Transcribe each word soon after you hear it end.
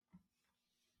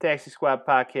Taxi Squad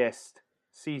Podcast,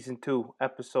 Season 2,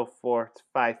 Episode 4, it's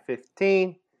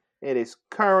 5:15. It is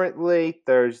currently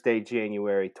Thursday,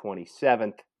 January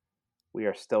 27th. We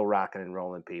are still rocking and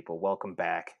rolling, people. Welcome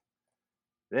back.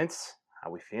 Vince, how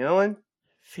we feeling?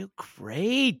 Feel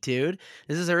great, dude.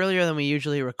 This is earlier than we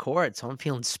usually record, so I'm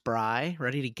feeling spry,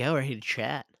 ready to go, ready to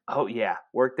chat. Oh, yeah.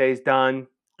 Workday's done.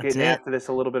 That's Getting it. after this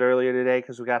a little bit earlier today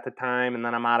because we got the time, and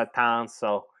then I'm out of town.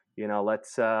 So,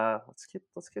 let's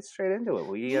get straight into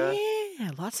it.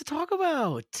 Yeah, lots to talk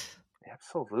about.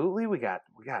 Absolutely, we got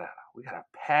a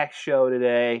packed show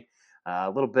today.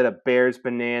 A little bit of Bears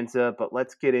bonanza, but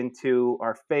let's get into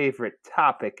our favorite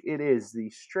topic. It is the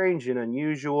strange and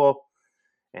unusual,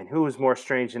 and who is more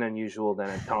strange and unusual than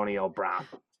Antonio Brown?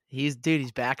 He's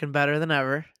back and better than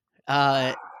ever.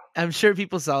 I'm sure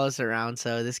people saw this around,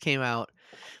 so this came out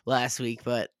last week,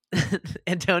 but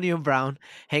Antonio Brown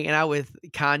hanging out with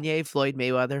Kanye, Floyd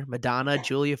Mayweather, Madonna,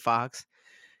 Julia Fox,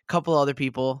 a couple other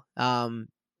people.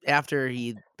 After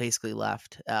he basically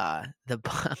left the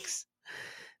Bucks.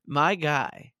 My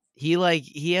guy,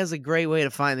 he has a great way to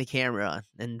find the camera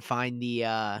and find the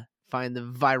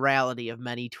virality of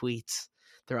many tweets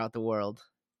throughout the world.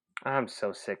 I'm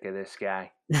so sick of this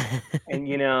guy.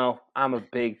 And I'm a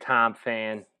big Tom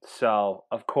fan, so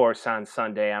of course on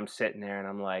Sunday I'm sitting there and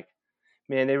I'm like,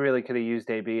 man, they really could have used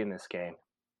AB in this game.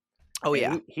 Oh And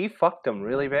yeah, he fucked him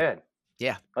really bad.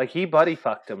 yeah. Like he buddy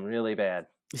fucked him really bad.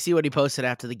 You see what he posted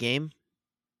after the game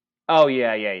Oh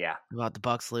yeah. about the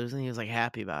Bucks losing? He was like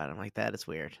happy about it. I'm like, that is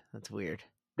weird. That's weird.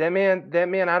 That man,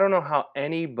 I don't know how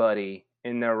anybody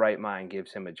in their right mind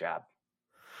gives him a job.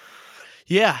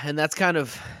 Yeah, and that's kind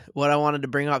of what I wanted to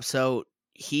bring up. So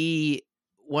he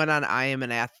went on I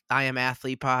Am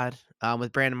Athlete pod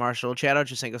with Brandon Marshall, Chad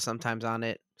Ochocinco sometimes on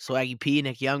it, Swaggy P,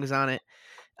 Nick Young's on it.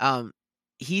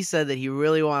 He said that he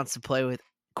really wants to play with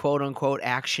quote unquote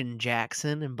Action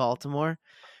Jackson in Baltimore.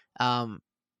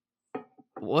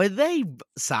 Would they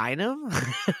sign him?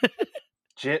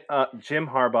 Jim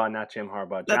Harbaugh, not Jim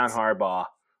Harbaugh, John Harbaugh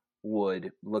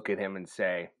would look at him and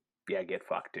say, "Yeah, get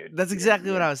fucked, dude." That's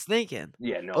exactly what I was thinking.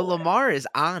 Yeah, no. But way. Lamar is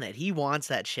on it. He wants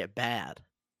that shit bad.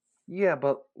 Yeah,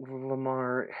 but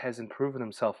Lamar hasn't proven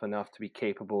himself enough to be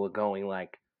capable of going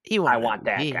like, I want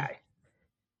that guy.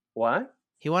 What?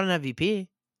 He won an MVP.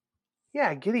 Yeah,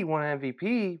 I get he won an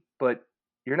MVP, but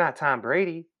you're not Tom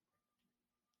Brady.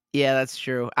 Yeah, that's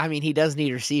true. I mean, he does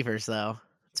need receivers, though.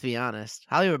 Let's be honest.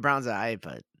 Hollywood Brown's all right,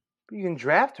 but you can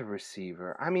draft a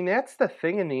receiver. I mean, that's the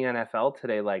thing in the NFL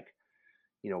today. Like,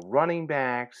 running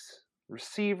backs,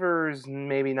 receivers,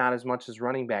 maybe not as much as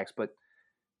running backs, but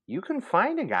you can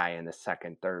find a guy in the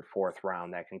second, third, fourth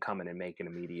round that can come in and make an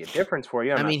immediate difference for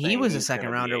you. I mean, he was a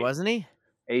second rounder, wasn't he?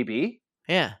 AB?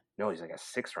 Yeah. No, he's like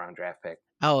a 6th round draft pick.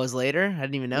 Oh, it was later? I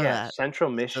didn't even know that. Central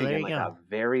Michigan, like a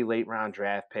very late round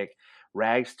draft pick.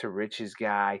 Rags to riches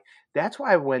guy. That's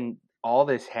why when all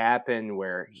this happened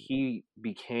where he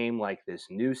became like this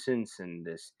nuisance and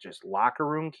this just locker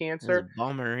room cancer. It was a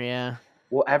bummer, yeah.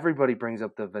 Well, everybody brings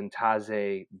up the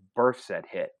Vontaze Burfict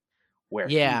hit where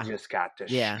he just got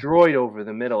destroyed over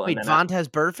the middle. Wait, Vontaze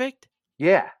Burfict?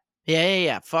 Yeah.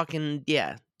 Yeah. Fucking,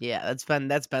 yeah. That's been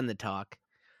the talk.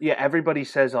 Yeah, everybody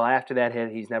says, oh, after that hit,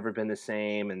 he's never been the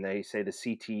same. And they say the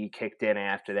CTE kicked in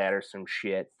after that or some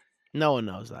shit. No one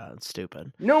knows that. It's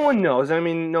stupid. No one knows. I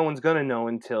mean, no one's going to know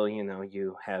until,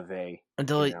 you have a...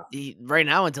 right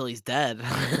now, until he's dead,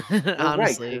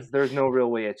 honestly. Right, because there's no real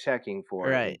way of checking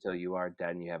for it until you are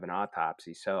dead and you have an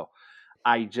autopsy. So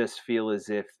I just feel as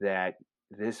if that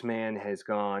this man has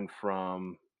gone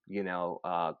from,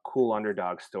 a cool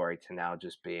underdog story to now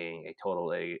just being a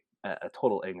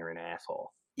total ignorant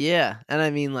asshole. Yeah, and I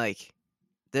mean, like,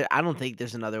 I don't think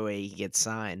there's another way he gets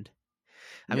signed.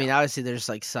 I mean, obviously, there's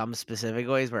like some specific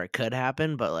ways where it could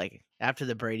happen, but like after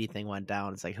the Brady thing went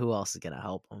down, it's like who else is gonna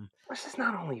help him? It's just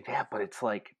not only that, but it's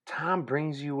like Tom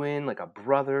brings you in like a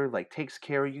brother, like takes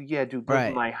care of you. Yeah, dude, live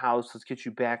in my house. Let's get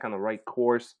you back on the right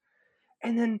course.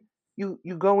 And then you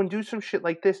go and do some shit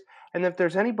like this. And if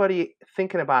there's anybody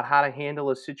thinking about how to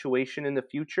handle a situation in the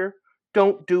future,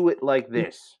 don't do it like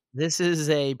this. This is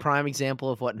a prime example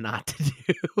of what not to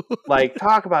do. Like,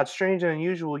 talk about strange and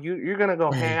unusual. You're going to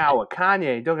go hang out with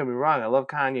Kanye. Don't get me wrong. I love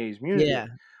Kanye's music. Yeah.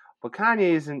 But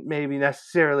Kanye isn't maybe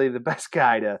necessarily the best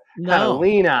guy to kind of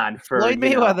lean on for. Floyd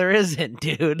Mayweather isn't,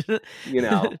 dude.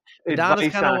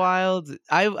 Donna's kind of wild.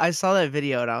 I saw that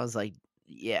video and I was like,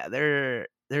 yeah,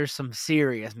 there's some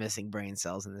serious missing brain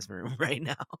cells in this room right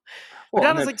now. Well,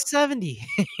 Donna's like 70.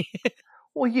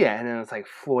 Well, yeah, and then it's like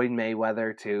Floyd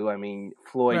Mayweather, too. I mean,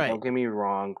 Floyd, don't get me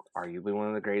wrong, arguably one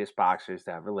of the greatest boxers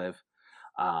to ever live.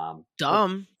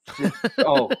 Dumb.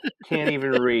 Can't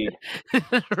even read.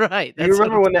 Right. Do you That's what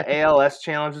remember I'm when the talking. ALS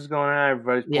challenge was going on?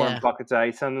 Everybody's pouring Yeah. buckets of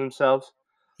ice on themselves.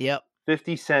 Yep.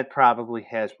 50 Cent probably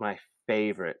has my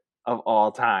favorite of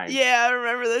all time, Yeah, I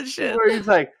remember that shit. where he's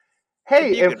like, If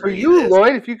 "Hey, you and could for read you, this.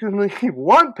 Lloyd, if you can leave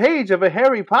one page of a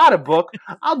Harry Potter book,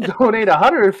 I'll donate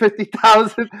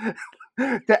 150,000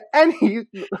 to any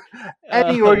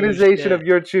Oh organization shit. of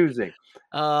your choosing."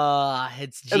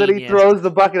 It's And then he genius. throws the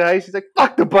bucket of ice. He's like,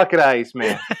 "Fuck the bucket of ice,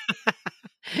 man."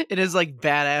 It is like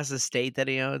badass estate that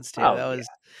he owns too. Oh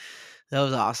That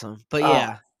was awesome. But yeah.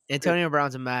 yeah, Antonio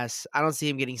Brown's a mess. I don't see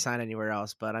him getting signed anywhere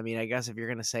else. But I mean, I guess if you're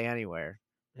gonna say anywhere,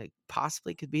 it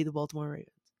possibly could be the Baltimore Ravens.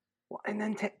 Well, and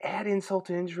then to add insult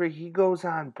to injury, he goes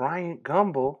on Bryant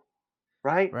Gumbel,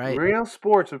 right? Right. Real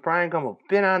Sports with Bryant Gumbel.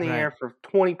 Been on the Right. air for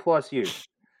 20 plus years.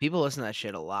 People listen to that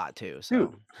shit a lot too. Dude,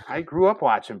 So I grew up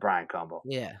watching Bryant Gumbel.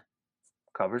 yeah,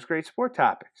 Covers great sport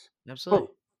topics. But absolutely.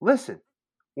 listen,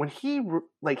 when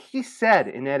he said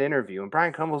in that interview, and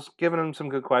Brian Gumbel's giving him some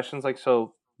good questions, like,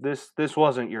 so this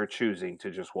wasn't your choosing to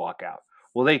just walk out.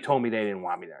 Well, they told me they didn't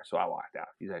want me there, so I walked out.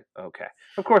 He's like, okay.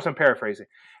 Of course, I'm paraphrasing.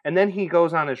 And then he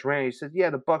goes on his rant. He said, yeah,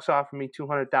 the Bucks offered me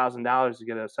 $200,000 to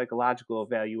get a psychological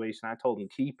evaluation. I told them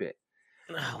keep it.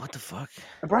 Oh, what the fuck?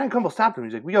 And Brian Gumbel stopped him.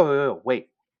 He's like, yo, wait.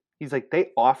 He's like,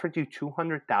 they offered you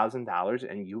 $200,000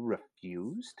 and you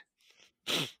refused?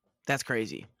 That's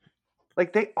crazy.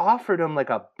 Like, they offered him like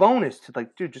a bonus to,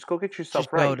 like, dude, just go get yourself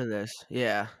Just right. go to this.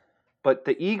 Yeah. But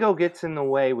the ego gets in the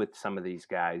way with some of these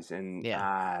guys, and Yeah.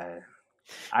 I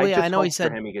I just know hope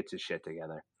for him he gets his shit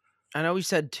together. I know he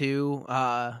said too,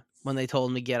 when they told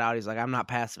him to get out, he's like, I'm not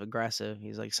passive aggressive.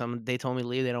 He's like, they told me to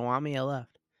leave, they don't want me, I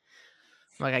left.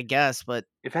 I'm like, I guess, but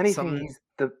If anything, something he's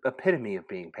the epitome of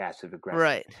being passive aggressive.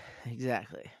 right.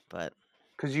 Exactly. But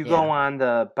Because you yeah. go on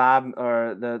the Bob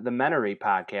or the Menery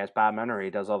podcast. Bob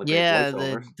Menery does all the great Yeah,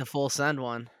 voiceovers. the full send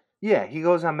one. Yeah, he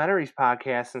goes on Menery's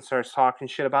podcast and starts talking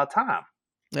shit about Tom.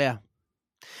 Yeah.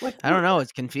 Like, I don't know.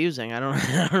 It's confusing. I don't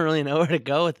I don't really know where to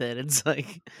go with it. It's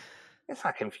like it's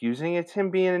not confusing. It's him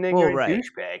being an well, ignorant right.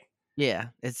 douchebag. Yeah.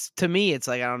 It's to me, it's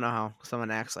like I don't know how someone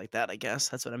acts like that, I guess.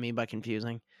 That's what I mean by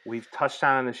confusing. We've touched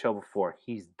on the show before.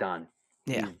 He's done.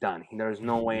 Yeah. He's done. There's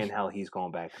no way in hell he's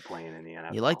going back to playing in the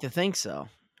NFL. You like to think so.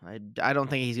 I don't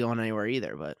think he's going anywhere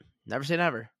either, but never say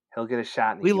never. He'll get a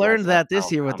shot. We learned that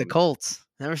this year with the Colts.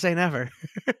 Never say never.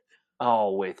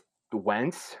 Oh, with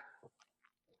Wentz?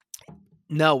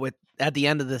 No, at the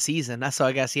end of the season. So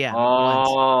I guess yeah.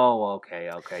 Oh, okay,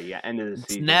 yeah. End of the It's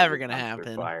season. never gonna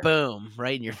happen. Boom,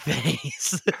 right in your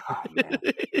face. Oh man.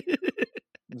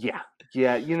 Yeah.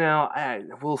 You know,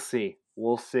 we'll see.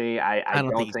 I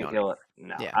don't think he'll.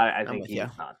 No, yeah, I think he's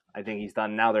done. I think he's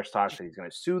done. Now there's talks that he's going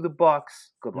to sue the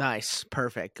Bucks. Good luck. Nice,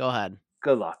 perfect. Go ahead.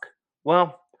 Good luck.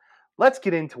 Well, let's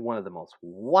get into one of the most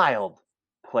wild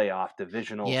playoff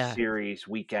divisional series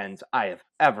weekends I have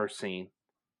ever seen.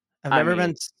 I've never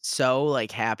been so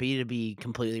like happy to be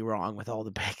completely wrong with all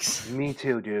the picks. Me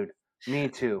too, dude. Me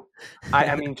too.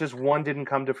 I mean, just one didn't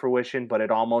come to fruition, but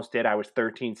it almost did. I was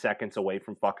 13 seconds away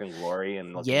from fucking glory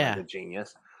and looking like a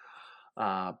genius.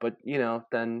 But you know,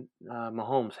 then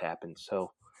Mahomes happened.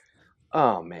 So,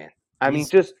 oh man, I mean,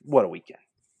 just what a weekend.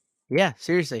 Yeah,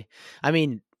 seriously. I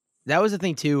mean, that was the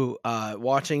thing too.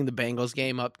 Watching the Bengals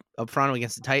game up front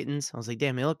against the Titans, I was like,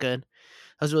 damn, they look good.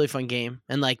 That was a really fun game.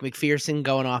 And like McPherson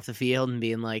going off the field and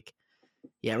being like,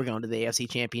 yeah, we're going to the AFC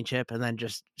Championship, and then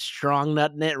just strong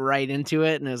nutting it right into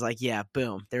it. And it was like, yeah,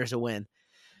 boom, there's a win.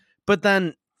 But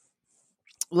then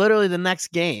literally the next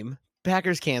game,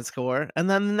 Packers can't score. And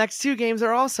then the next two games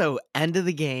are also end of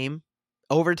the game,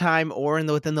 overtime, or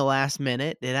within the last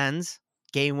minute, it ends.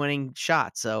 Game-winning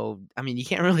shot. So, I mean, you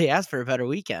can't really ask for a better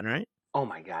weekend, right? Oh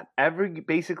my God.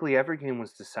 Basically every game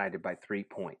was decided by 3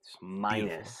 points,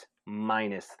 minus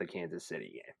the Kansas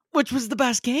City game. Which was the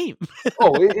best game.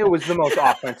 It was the most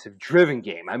offensive-driven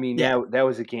game. I mean, that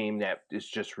was a game that is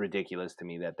just ridiculous to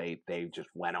me that they just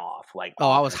went off. Like,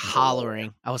 I was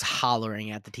hollering. I was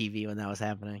hollering at the TV when that was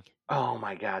happening. Oh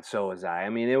my God, so was I. I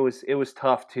mean, it was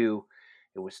tough to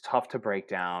break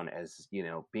down as, you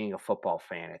know, being a football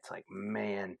fan. It's like,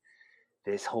 man,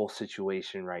 this whole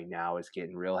situation right now is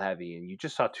getting real heavy. And you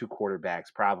just saw two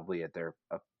quarterbacks probably at their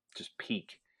just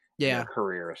peak in their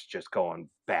careers just going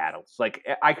battles. Like,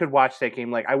 I could watch that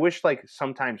game. Like, I wish like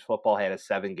sometimes football had a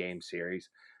 7-game series.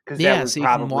 Because so you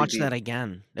can watch that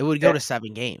again. It would go to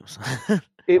 7 games.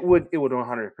 It would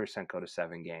 100% go to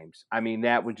 7 games. I mean,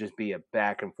 that would just be a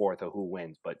back and forth of who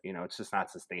wins. But, you know, it's just not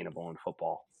sustainable in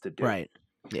football to do. Right.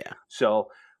 Yeah. So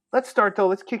let's start, though.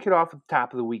 Let's kick it off at the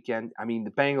top of the weekend. I mean,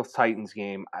 the Bengals-Titans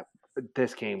game,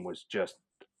 this game was just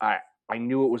I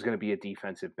knew it was going to be a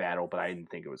defensive battle, but I didn't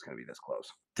think it was going to be this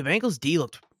close. The Bengals D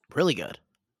looked really good.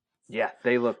 Yeah,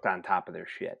 they looked on top of their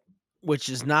shit. Which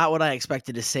is not what I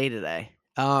expected to say today.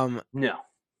 No.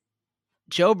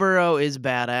 Joe Burrow is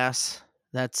badass.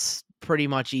 That's pretty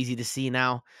much easy to see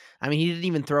now. I mean, he didn't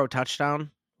even throw a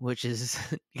touchdown, which is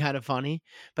kind of funny.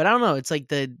 But I don't know. It's like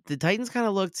the Titans kind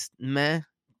of looked meh.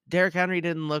 Derrick Henry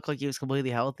didn't look like he was completely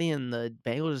healthy, and the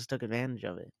Bengals just took advantage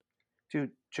of it.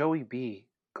 Dude, Joey B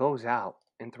goes out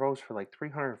and throws for like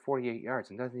 348 yards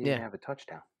and doesn't even Yeah, have a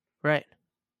touchdown. right.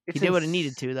 He It's did what he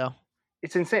needed to, though.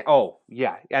 It's insane. Oh,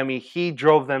 yeah. I mean, he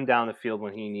drove them down the field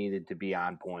when he needed to be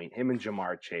on point. Him and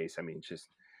Jamar Chase. I mean, just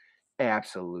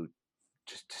absolute,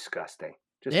 just disgusting.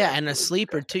 Just Yeah, and a absolutely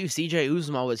sleeper, disgusting. too. CJ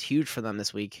Uzomah was huge for them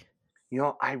this week. You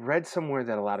know, I read somewhere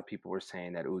that a lot of people were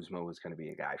saying that Uzma was going to be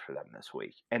a guy for them this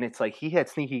week. And it's like he had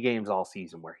sneaky games all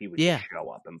season where he would just Yeah. show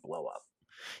up and blow up.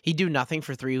 He'd do nothing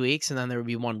for 3 weeks, and then there would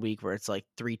be 1 week where it's like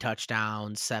 3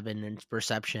 touchdowns, 7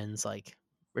 receptions, like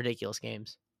ridiculous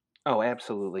games. Oh,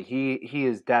 absolutely. He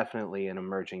is definitely an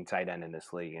emerging tight end in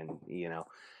this league. And, you know,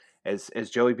 as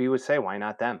Joey B would say, why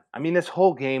not them? I mean, this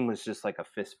whole game was just like a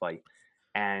fist fight.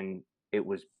 And it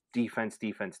was defense,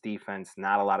 defense, defense,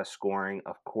 not a lot of scoring.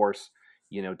 Of course,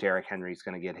 you know, Derrick Henry's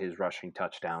going to get his rushing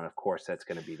touchdown. Of course, that's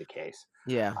going to be the case.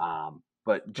 Yeah.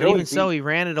 But But Joey even so, B, he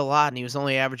ran it a lot, and he was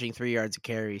only averaging 3 yards a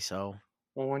carry, so.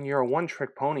 well, when you're a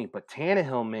one-trick pony, but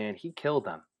Tannehill, man, he killed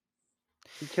them.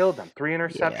 He killed them. 3 Yeah.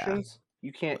 interceptions.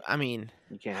 You can't I mean,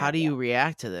 how have do that. you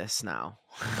react to this now?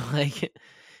 Like,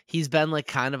 he's been, like,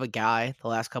 kind of a guy the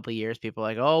last couple of years. People are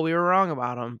like, oh, we were wrong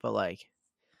about him. But, like,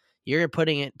 you're put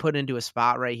into a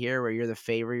spot right here where you're the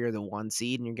favorite, you're the 1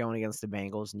 seed, and you're going against the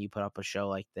Bengals, and you put up a show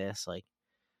like this. Like,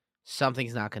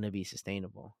 something's not going to be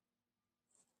sustainable.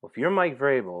 Well, if you're Mike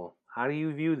Vrabel, how do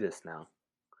you view this now?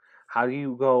 How do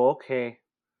you go, okay,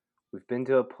 we've been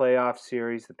to a playoff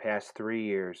series the past 3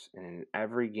 years, and in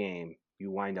every game, you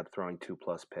wind up throwing 2+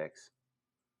 picks.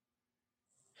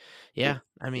 Yeah,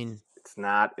 I mean, it's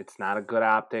not a good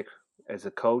optic as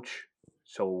a coach.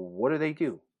 So what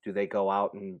do? Do they go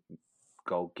out and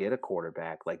go get a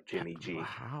quarterback like Jimmy G?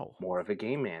 How? More of a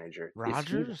game manager.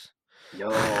 Rodgers?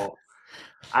 No.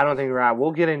 I don't think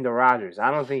we'll get into Rodgers.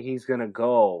 I don't think he's going to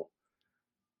go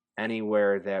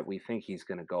anywhere that we think he's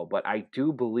going to go. But I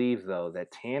do believe, though,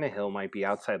 that Tannehill might be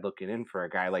outside looking in for a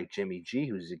guy like Jimmy G,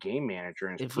 who's a game manager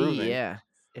and is proven.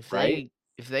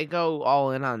 If they go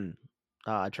all in on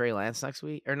Trey Lance next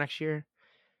year,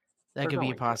 that could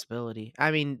be a possibility.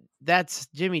 I mean, that's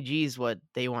Jimmy G's what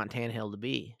they want Tannehill to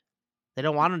be. They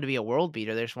don't want him to be a world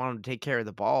beater. They just want him to take care of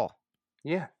the ball.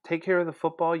 Yeah, take care of the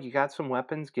football. You got some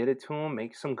weapons, get it to him,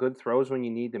 make some good throws when you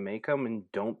need to make them, and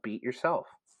don't beat yourself.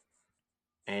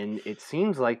 And it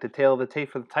seems like the tale of the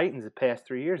tape for the Titans the past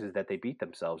 3 years is that they beat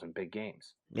themselves in big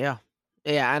games. Yeah.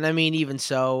 Yeah, and I mean, even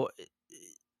so,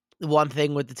 one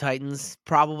thing with the Titans,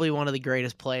 probably one of the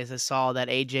greatest plays I saw, that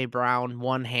A.J. Brown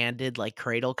one-handed, like,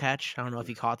 cradle catch. I don't know if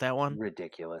you caught that one.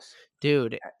 Ridiculous.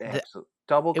 Dude.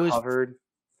 Double covered.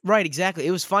 Right, exactly.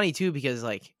 It was funny, too, because,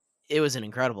 like, it was an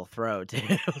incredible throw, too.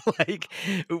 Like,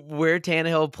 where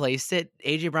Tannehill placed it,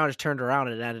 A.J. Brown just turned around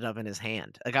and it ended up in his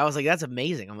hand. Like, I was like, that's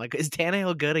amazing. I'm like, is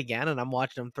Tannehill good again? And I'm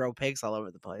watching him throw picks all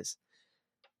over the place.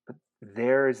 But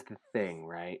there's the thing,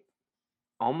 right?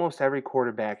 Almost every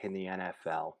quarterback in the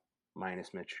NFL,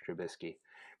 minus Mitch Trubisky,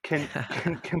 can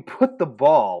put the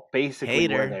ball basically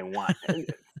where they want.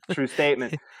 True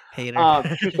statement.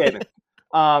 Hater. True statement.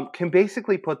 Can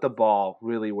basically put the ball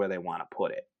really where they want to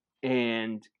put it.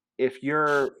 And if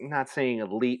you're not saying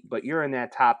elite, but you're in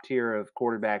that top tier of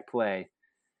quarterback play,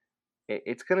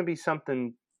 it's going to be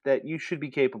something that you should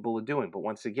be capable of doing. But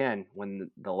once again,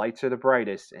 when the lights are the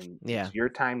brightest and it's your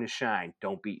time to shine,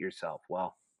 don't beat yourself.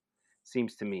 Well,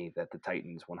 seems to me that the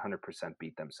Titans 100%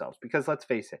 beat themselves. Because let's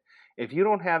face it, if you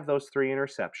don't have those 3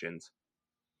 interceptions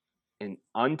in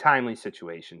untimely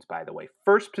situations, by the way,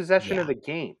 first possession of the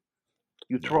game,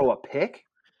 you throw a pick?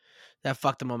 That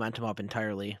fucked the momentum up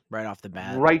entirely right off the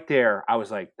bat. Right there, I was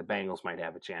like, the Bengals might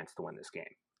have a chance to win this game.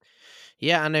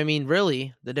 Yeah, and I mean,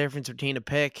 really, the difference between a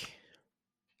pick,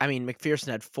 I mean, McPherson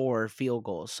had 4 field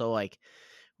goals, so, like,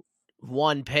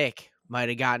 1 pick might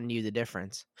have gotten you the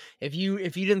difference. If you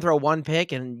didn't throw 1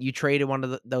 pick and you traded one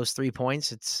of those 3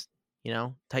 points, it's,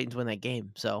 Titans win that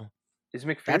game. So is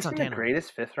McPherson the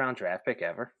greatest 5th-round draft pick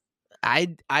ever? I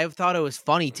thought it was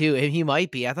funny too. He might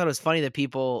be. I thought it was funny that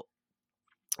people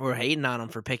were hating on him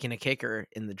for picking a kicker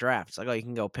in the draft. It's like, oh, you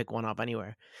can go pick one up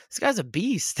anywhere. This guy's a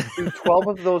beast. Dude, 12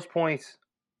 of those points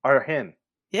are him.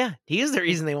 Yeah, he is the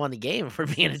reason they won the game, for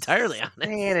being entirely honest.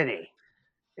 Insanity.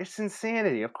 It's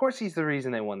insanity. Of course he's the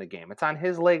reason they won the game. It's on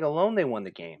his leg alone they won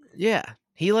the game. Yeah.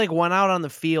 He, like, went out on the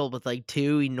field with, like,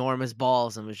 2 enormous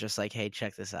balls and was just like, "Hey,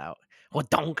 check this out." What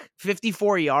dunk?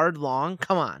 54-yard long?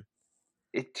 Come on.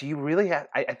 Do you really have?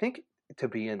 I think to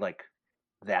be in like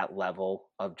that level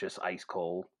of just ice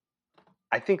cold,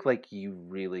 I think like you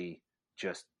really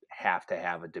just have to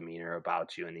have a demeanor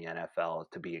about you in the NFL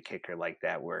to be a kicker like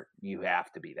that, where you have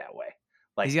to be that way.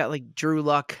 He's Like got, like, Drew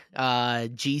Luck,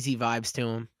 Jeezy vibes to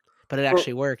him, but it for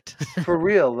actually worked. for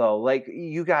real though, like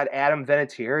you got Adam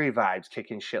Vinatieri vibes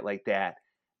kicking shit like that,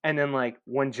 and then like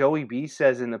when Joey B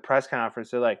says in the press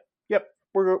conference, they're like, "Yep,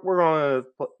 we're going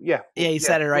to Yeah, he yeah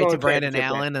said it we're right going to to Brandon championship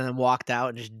game." Allen and then walked out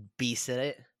and just beasted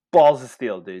it. Balls of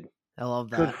steel, dude. I love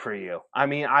Good that. for you. I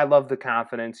mean, I love the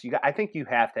confidence. I think you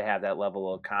have to have that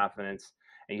level of confidence,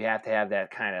 and you have to have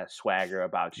that kind of swagger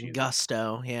about you.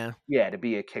 Gusto, yeah. Yeah, to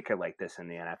be a kicker like this in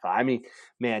the NFL. I mean,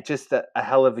 man, just a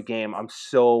hell of a game. I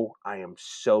am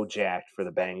so jacked for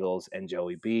the Bengals and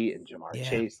Joey B and Jamar Yeah.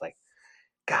 Chase. Like,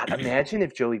 God, imagine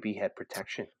if Joey B had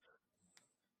protection.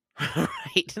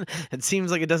 Right? It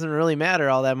seems like it doesn't really matter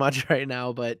all that much right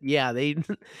now, but yeah, they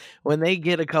when they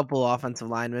get a couple offensive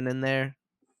linemen in there,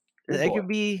 Good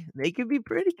boy. they could be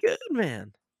pretty good,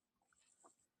 man.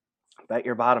 Bet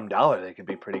your bottom dollar they could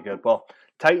be pretty good. Well,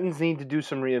 Titans need to do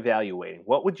some reevaluating.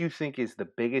 What would you think is the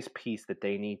biggest piece that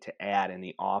they need to add in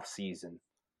the offseason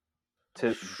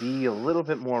to be a little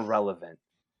bit more relevant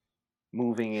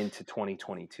moving into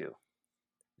 2022?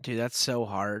 Dude, that's so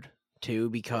hard too It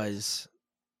is. because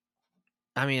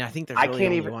I mean, I think there's I really can't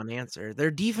only even. one answer.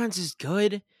 Their defense is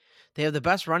good. They have the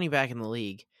best running back in the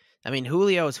league. I mean,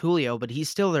 Julio is Julio, but he's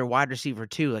still their wide receiver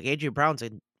too. Like AJ Brown's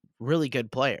a really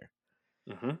good player.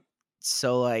 Mhm.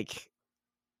 So like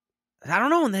I don't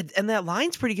know, and that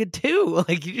line's pretty good too.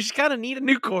 Like you just kind of need a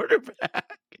new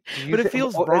quarterback. Do you But it think?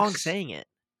 feels wrong saying it.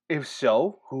 If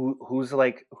so, who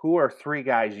are three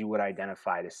guys you would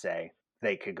identify to say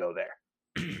they could go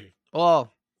there?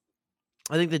 Well,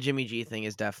 I think the Jimmy G thing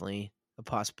is definitely a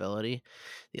possibility.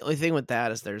 The only thing with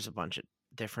that is there's a bunch of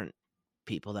different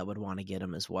people that would want to get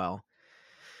him as well.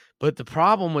 But the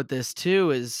problem with this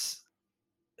too is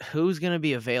who's going to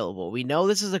be available. We know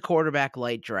this is a quarterback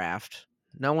light draft.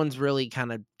 No one's really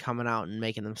kind of coming out and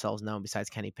making themselves known besides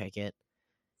Kenny Pickett.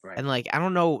 Right. And like I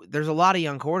don't know, there's a lot of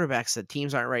young quarterbacks that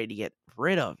teams aren't ready to get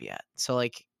rid of yet. So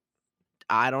like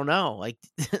I don't know. Like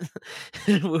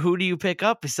who do you pick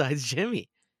up besides Jimmy?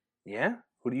 Yeah.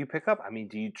 Who do you pick up? I mean,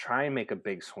 do you try and make a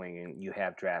big swing and you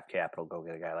have draft capital? Go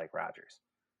get a guy like Rodgers.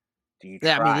 Do you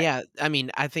try? Yeah. I mean,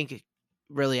 I think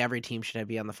really every team should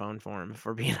be on the phone for him, if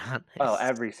we're being Well, honest.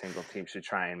 every single team should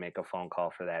try and make a phone call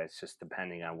for that. It's just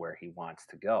depending on where he wants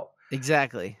to go.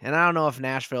 Exactly. And I don't know if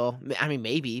Nashville. I mean,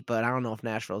 maybe, but I don't know if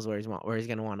Nashville's where he's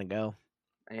going to want to go.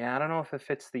 Yeah, I don't know if it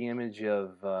fits the image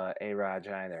of A Raj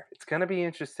either. It's going to be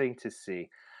interesting to see.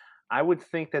 I would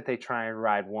think that they try and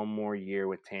ride one more year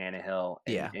with Tannehill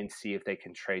Yeah. and see if they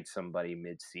can trade somebody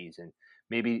mid-season.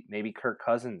 Maybe Kirk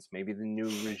Cousins. Maybe the new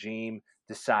regime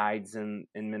decides in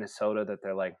Minnesota that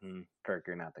they're like, Kirk,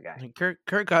 you're not the guy.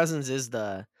 Kirk Cousins is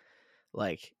the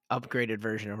like upgraded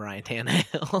version of Ryan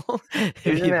Tannehill. If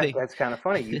Isn't you think, that's kind of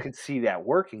funny? You could see that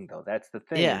working though. That's the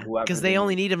thing. And yeah, whoever because the they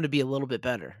only new, need him to be a little bit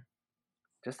better.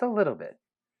 just a little bit.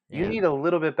 You Yeah, need a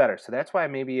little bit better. So that's why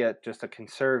maybe just a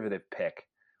conservative pick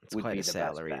it's would quite be a the best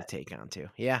salary to bet. take on too.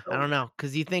 Yeah, I Oh don't yeah. know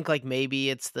because you think like maybe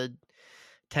it's the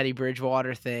Teddy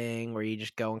Bridgewater thing where you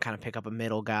just go and kind of pick up a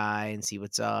middle guy and see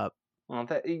what's up. Well,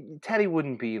 Teddy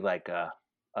wouldn't be like a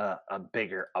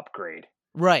bigger upgrade,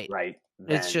 Right. right?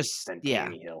 It's just Than yeah.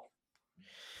 Tannehill.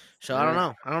 So I don't Eh,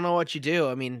 know. I don't know what you do.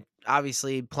 I mean,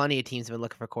 obviously, plenty of teams have been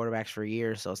looking for quarterbacks for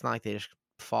years, so it's not like they just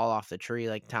fall off the tree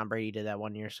like Tom Brady did that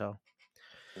one year. So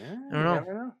I don't you know.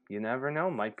 never know. You never know.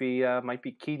 Might be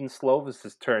Keaton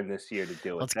Slovis's turn this year to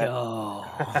do it. Let's go.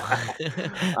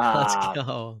 Let's Uh,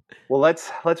 go. well,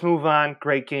 let's move on.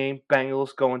 Great game.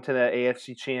 Bengals going to the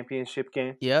AFC Championship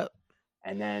game, Yep.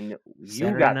 and then you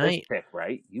Saturday got this night. pick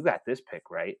right. You got this pick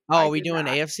right. Oh, I are we did doing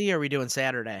not. AFC or are we doing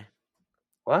Saturday?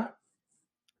 What?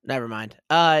 Never mind.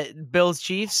 Bills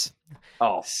Chiefs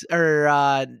Oh,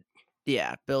 or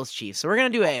yeah, Bills Chiefs. So we're gonna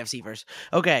do AFC first.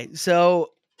 Okay, so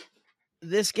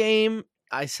this game,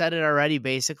 I said it already.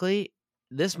 Basically,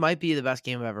 this might be the best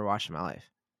game I've ever watched in my life.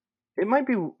 it might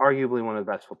be arguably one of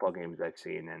the best football games I've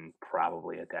seen in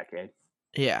probably a decade.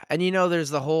 Yeah, and there's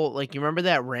the whole like you remember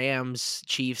that Rams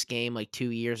Chiefs game like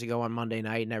 2 years ago on Monday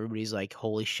night, and everybody's like,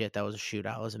 "Holy shit, that was a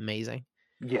shootout! It was amazing."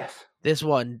 Yes. This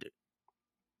one,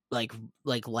 like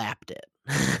lapped it.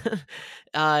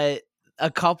 uh,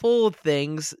 a couple of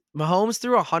things. Mahomes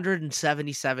threw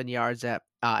 177 yards at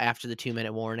after the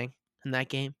 2-minute warning in that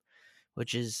game,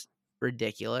 which is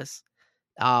ridiculous.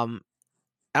 Um,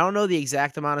 I don't know the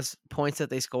exact amount of points that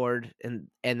they scored in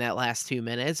that last 2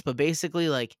 minutes, but basically,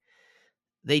 like,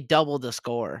 they doubled the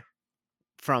score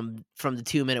from the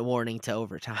 2-minute warning to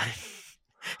overtime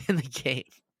in the game.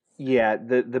 Yeah,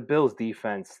 the Bills'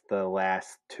 defense, the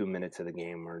last 2 minutes of the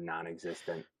game were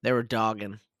non-existent. They were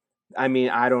dogging. I mean,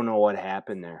 I don't know what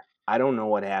happened there. I don't know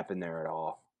what happened there at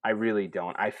all. I really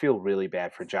don't. I feel really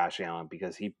bad for Josh Allen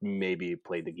because he maybe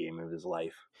played the game of his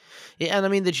life. Yeah, and I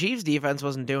mean, the Chiefs' defense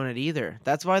wasn't doing it either.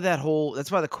 That's why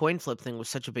the coin flip thing was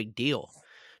such a big deal,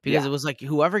 because Yeah. it was like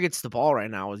whoever gets the ball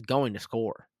right now is going to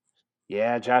score.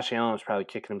 Yeah, Josh Allen was probably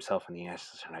kicking himself in the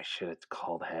ass, and I should have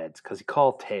called heads because he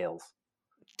called tails.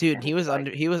 Dude, And it's like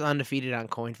he was undefeated on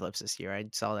coin flips this year. I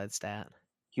saw that stat.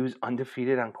 he was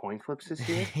undefeated on coin flips this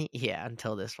year. Yeah,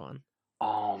 until this one.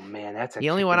 Oh man, that's a He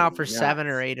only kick went in out for the 7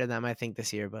 or nuts. 8 of them, I think,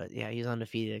 this year, but yeah, he's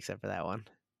undefeated except for that one.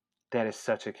 That is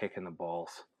such a kick in the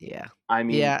balls. Yeah. I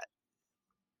mean, Yeah,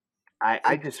 I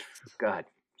it just go ahead.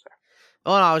 Sorry.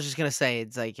 well, no, I was just gonna say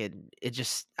it's like it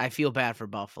just I feel bad for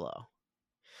Buffalo.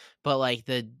 But like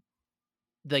the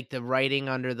writing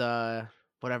under the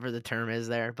whatever the term is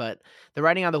there, but the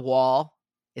writing on the wall,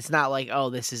 it's not like, "Oh,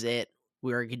 this is it.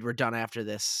 We're done after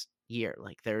this year."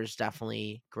 Like there's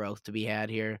definitely growth to be had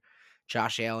here.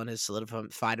 Josh Allen has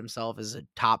solidified himself as a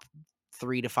top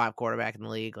 3 to 5 quarterback in the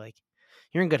league. Like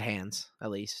you're in good hands,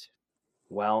 at least.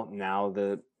 Well, now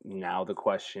the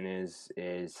question is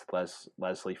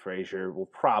Leslie Frazier will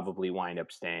probably wind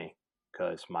up staying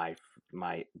because my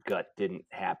gut didn't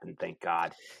happen, thank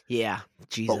God. Yeah, But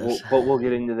Jesus. we'll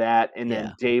get into that. And Yeah.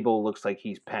 then Dable looks like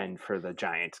he's penned for the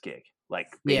Giants gig, like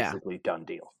Yeah, basically done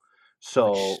deal. which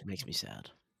So makes me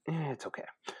sad. it's okay.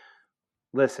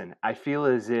 Listen, I feel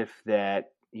as if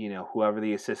that whoever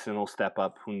the assistant will step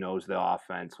up, who knows the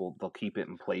offense, they'll keep it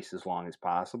in place as long as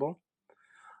possible.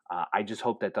 I just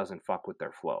hope that doesn't fuck with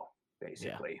their flow, Yeah.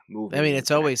 basically, I moving mean, into it's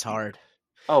next always season. hard.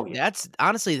 Oh, yeah. That's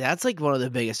honestly, that's like one of the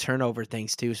biggest turnover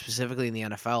things too, specifically in the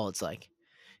NFL. It's like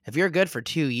if you're good for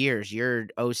 2 years, your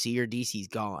OC or DC's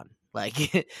gone.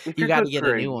 Like If you you're got to good get a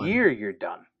for a new one. year, you're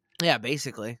done. Yeah,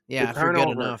 basically. The Yeah, if you're good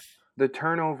turnover enough. the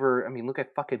turnover, I mean, look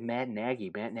at fucking Matt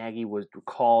Nagy. Matt Nagy was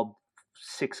called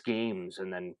 6 games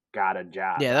and then got a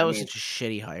job. Yeah, that I was mean, such a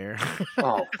shitty hire.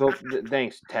 oh,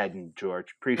 thanks, Ted and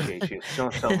George. Appreciate you so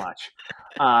much.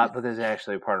 But there's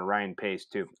actually a part of Ryan Pace,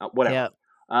 too. Whatever. Yeah,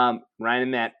 Ryan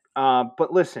and Matt.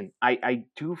 But listen, I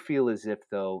do feel as if,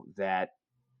 though, that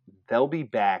they'll be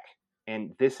back,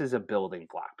 and this is a building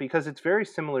block because it's very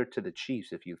similar to the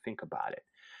Chiefs if you think about it,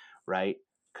 right?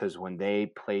 Because when they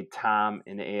played Tom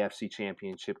in the AFC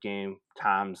Championship game,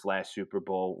 Tom's last Super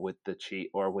Bowl with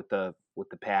the with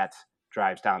the Pats,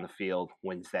 drives down the field,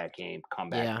 wins that game,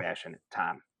 comeback yeah, fashion.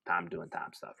 Tom doing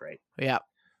Tom stuff, right? yeah.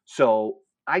 So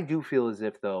I do feel as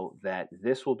if though that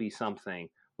this will be something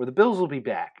where the Bills will be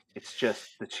back. It's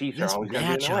just the Chiefs are This always going to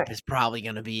be in the way. matchup is probably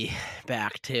going to be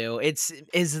back too.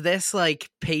 Is this like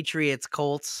Patriots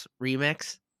Colts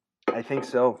remix? I think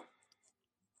so.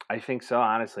 I think so.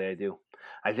 Honestly, I do.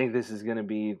 I think this is going to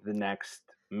be the next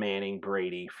Manning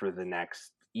Brady for the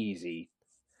next easy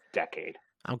decade.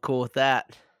 I'm cool with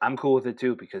that. I'm cool with it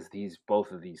too because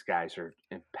both of these guys are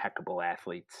impeccable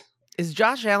athletes. Is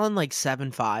Josh Allen like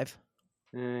 7'5"?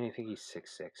 I think he's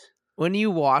 6'6". When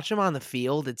you watch him on the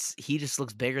field, he just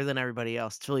looks bigger than everybody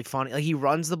else. It's really funny. Like he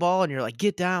runs the ball and you're like,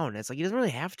 "Get down." It's like he doesn't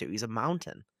really have to. He's a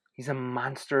mountain. He's a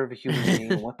monster of a human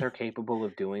being, and what they're capable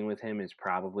of doing with him is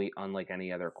probably unlike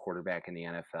any other quarterback in the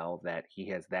NFL. That he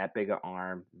has that big an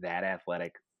arm, that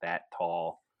athletic, that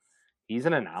tall. He's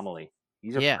an anomaly.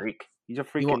 He's a Yeah. freak. He's a You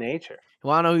freak of want nature. you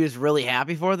wanna know who he was really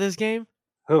happy for this game?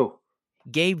 Who?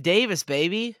 Gabe Davis,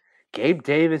 baby. Gabe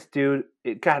Davis, dude.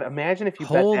 God, imagine if you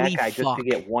bet that Holy guy just to fuck.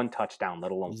 get 1 touchdown,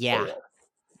 let alone Yeah. 4.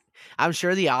 I'm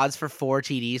sure the odds for 4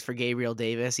 TDs for Gabriel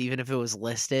Davis, even if it was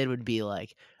listed, would be,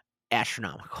 like,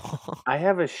 astronomical. I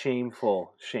have a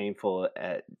shameful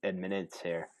admittance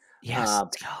here. Yes, Uh,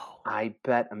 let's go. I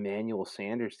bet Emmanuel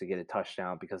Sanders to get a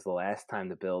touchdown because the last time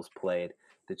the Bills played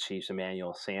the Chiefs,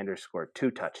 Emmanuel Sanders scored 2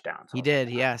 touchdowns. He did,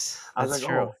 yes. I was That's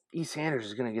like, true. oh, E. Sanders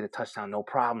is going to get a touchdown, no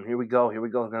problem. Here we go.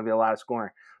 There's going to be a lot of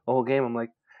scoring. The whole game, I'm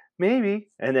like, maybe.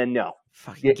 And then no.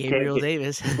 Fucking Get Gabriel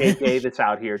Davis. Gabe Davis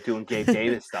out here doing Gabe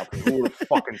Davis stuff. And who would have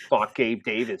fucking thought Gabe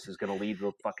Davis is going to lead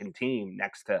the fucking team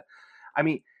next to – I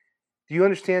mean, do you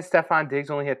understand Stephon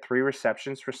Diggs only had 3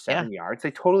 receptions for Yeah. 7 yards?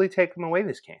 They totally take him away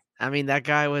this game. I mean, that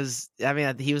guy was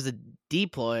he was a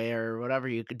decoy or whatever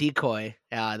decoy,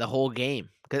 the whole game.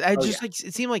 'Cause I just, like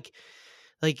it seemed like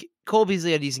Cole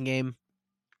Beasley had a decent game,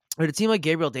 but it seemed like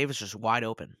Gabriel Davis just wide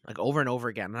open, like, over and over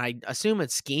again, and I assume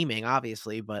it's scheming,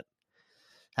 obviously, but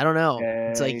I don't know.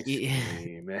 It's like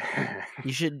Okay, man.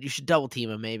 you should double team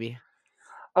him maybe.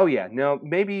 Oh yeah, no,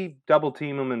 maybe double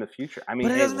team him in the future. I mean,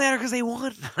 But it hey, doesn't matter because they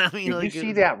won. I mean, did you like,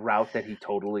 see that route that he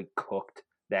totally cooked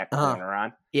that corner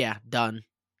on? yeah, done.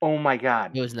 Oh my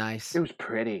god, It was it nice. was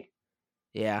pretty.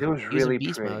 Yeah, It was he was in really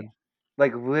beast pretty. mode.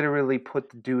 Like literally put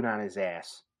the dude on his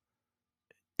ass.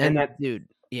 And And that dude,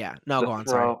 yeah. No, go on,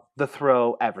 sorry. the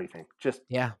throw, everything. Just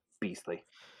Yeah. beastly.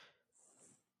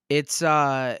 It's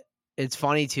it's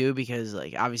funny too because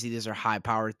like obviously these are high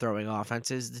powered throwing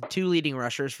offenses. The two leading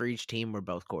rushers for each team were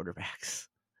both quarterbacks.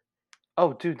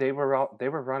 Oh, dude, they were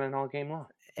running all game long.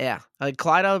 Yeah. Like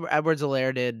Clyde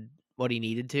Edwards-Helaire did what he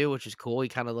needed to, which is cool. He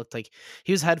kind of looked like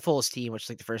he was head full of steam, which is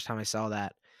like the first time I saw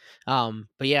that.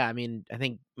 But yeah, I mean, I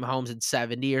think Mahomes had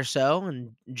 70 or so,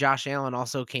 and Josh Allen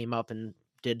also came up and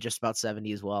did just about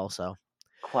 70 as well. So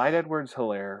Clyde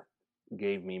Edwards-Helaire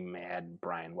gave me mad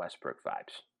Brian Westbrook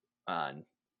vibes on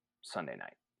Sunday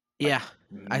night. Like yeah,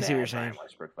 I see what you're mad Brian saying.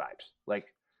 Westbrook vibes. Like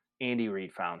Andy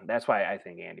Reid found. That's why I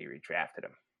think Andy Reid drafted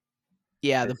him.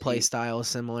 Yeah, the 'Cause play style is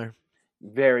similar.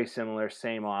 very similar,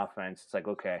 same offense. It's like,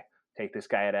 okay, take this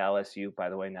guy at LSU. By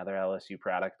the way, another LSU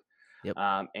product. Yep.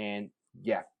 And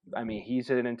yeah, I mean, he's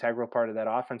an integral part of that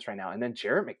offense right now. And then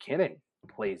Jarrett McKinnon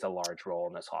plays a large role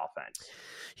in this offense.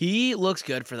 He looks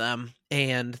good for them.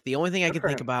 And the only thing I Good can for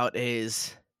think him. about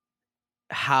is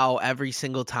how every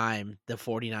single time the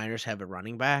 49ers have a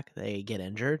running back, they get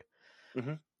injured.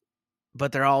 Hmm.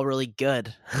 But they're all really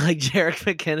good. Like, Jerick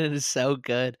McKinnon is so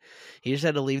good. He just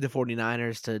had to leave the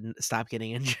 49ers to stop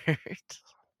getting injured.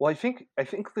 Well, I think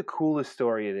the coolest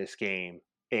story of this game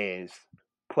is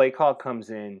play call comes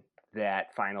in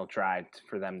that final drive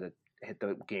for them to hit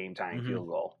the game tying Mhm. field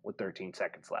goal with 13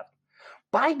 seconds left.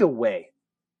 By the way,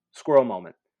 squirrel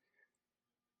moment.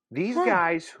 These Huh.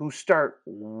 guys who start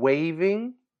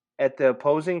waving at the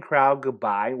opposing crowd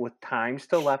goodbye with time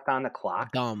still left on the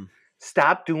clock, Dumb.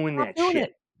 stop doing Stop that doing shit.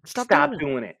 it. Stop doing Stop it.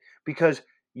 doing it because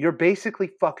you're basically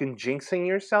fucking jinxing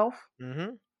yourself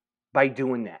Mhm. by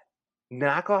doing that.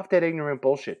 Knock off that ignorant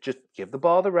bullshit. Just give the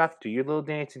ball to the ref, do your little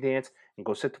dancey dance, and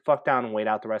go sit the fuck down and wait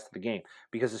out the rest of the game.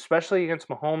 Because especially against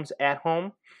Mahomes at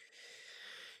home,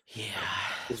 Yeah.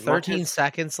 as much 13 as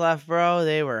seconds left, bro.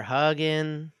 They were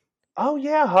hugging. oh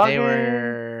yeah, They hugging,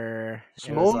 were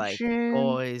it was like, smooching.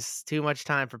 "Boys, too much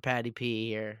time for Patty P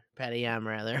here." Patty M,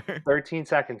 rather. 13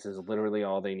 seconds is literally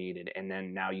all they needed, and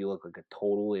then now you look like a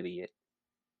total idiot.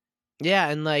 Yeah,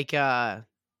 and, like, I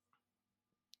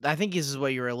think this is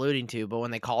what you were alluding to, but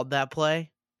when they called that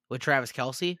play with Travis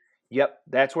Kelce. Yep,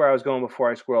 that's where I was going before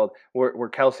I scrolled. Where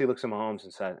Kelsey looks at Mahomes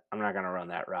and said, "I'm not gonna run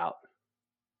that route."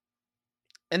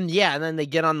 And yeah, and then they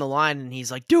get on the line and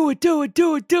he's like, "Do it, do it,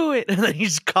 do it, do it." And then he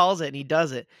just calls it and he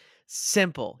does it.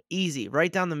 Simple, easy,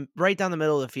 right down the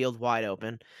middle of the field, wide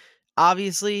open.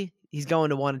 Obviously, he's going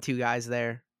to 1 or 2 guys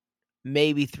there.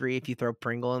 Maybe 3 if you throw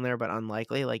Pringle in there, but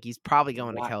unlikely. Like, he's probably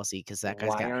going to Why? Kelce because that guy's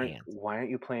got hands. Why aren't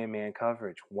you playing man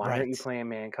coverage? Why aren't you Right. playing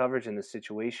man coverage in this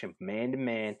situation? Man to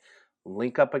man,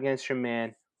 link up against your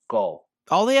man, go.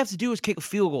 All they have to do is kick a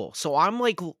field goal. So I'm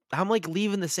like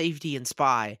leaving the safety and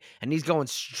spy, and he's going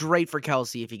straight for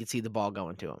Kelce if he can see the ball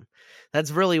going to him. That's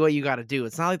really what you gotta do.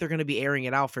 It's not like they're gonna be airing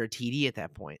it out for a TD at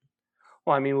that point.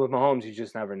 Well, I mean, with Mahomes, you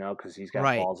just never know because he's got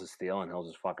Right. balls of steel, and he'll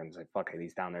just fucking say, "Fuck it,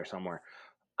 he's down there somewhere."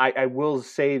 I will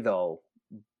say though,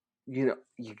 you know,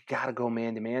 you got to go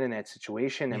man to man in that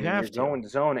situation. I You mean, you're have to. going to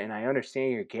zone, and I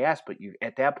understand your gas, but you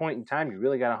at that point in time, you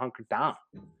really got to hunker down.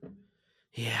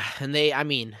 Yeah, and I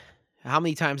mean, how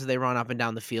many times did they run up and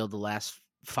down the field the last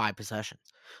 5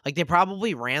 possessions? Like, they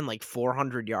probably ran, like,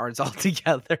 400 yards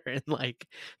altogether in, like,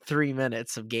 3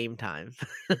 minutes of game time.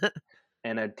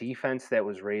 And a defense that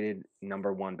was rated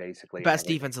number one basically in Best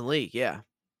everything. defense in the league, yeah.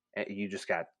 You just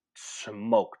got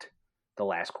smoked the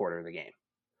last quarter of the game.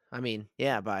 I mean,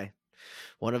 yeah, by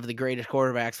one of the greatest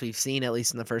quarterbacks we've seen, at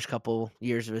least in the first couple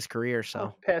years of his career, so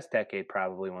Oh, past decade,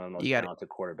 probably one of the you most got talented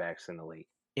quarterbacks in the league.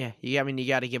 yeah, I mean, you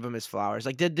gotta give him his flowers.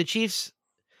 Like, did the Chiefs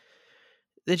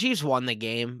won the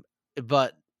game,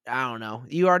 but I don't know.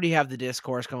 You already have the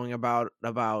discourse going about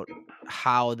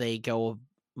how they go,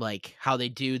 like, how they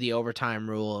do the overtime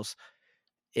rules,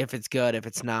 if it's good, if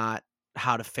it's not,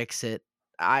 how to fix it.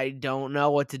 I don't know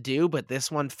what to do, but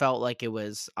this one felt like it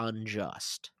was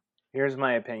unjust. Here's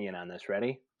my opinion on this.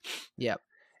 Ready? Yep.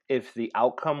 If the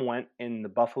outcome went in the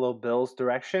Buffalo Bills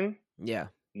direction, Yeah.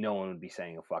 no one would be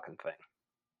saying a fucking thing.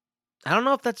 I don't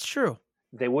know if that's true.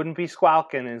 They wouldn't be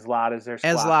squawking as loud as they're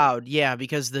As squawking loud, yeah,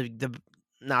 because the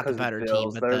not the because the better team,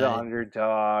 Bills, but they're the the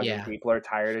underdog, and yeah, people are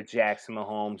tired of Jackson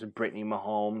Mahomes and Brittany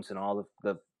Mahomes and all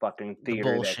the fucking the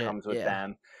theater that bullshit, comes with yeah.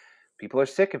 them. People are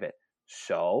sick of it.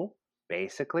 So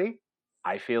basically,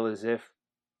 I feel as if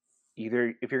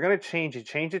either if you're gonna change it,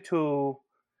 change it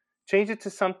to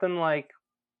something like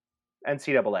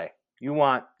NCAA. You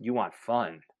want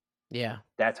fun. Yeah.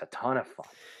 That's a ton of fun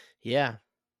Yeah.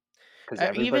 because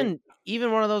everybody.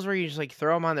 Even one of those where you just, like,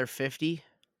 throw them on their 50,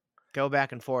 go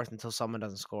back and forth until someone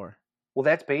doesn't score. Well,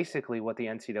 that's basically what the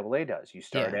NCAA does. You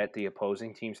start Yeah. at the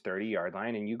opposing team's 30-yard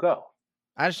line and you go.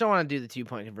 I just don't wanna do the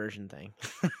two-point conversion thing.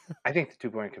 I think the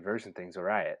 2-point conversion thing's a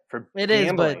riot. For It is,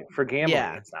 but gambling, for gambling,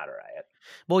 yeah. it's not a riot.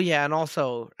 Well, yeah, and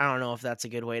also, I don't know if that's a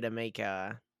good way to make,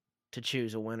 to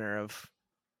choose a winner of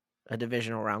a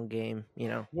divisional round game,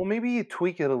 Well, maybe you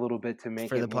tweak it a little bit to make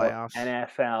for it the more playoffs.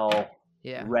 NFL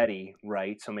Yeah. ready,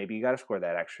 right? So maybe you got to score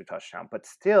that extra touchdown, but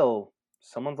still,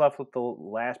 someone's left with the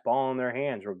last ball in their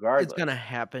hands, It's regardless. gonna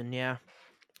happen, yeah.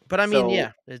 But, I mean, So,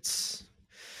 yeah,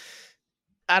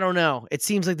 I don't know. It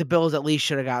seems like the Bills at least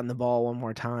should have gotten the ball one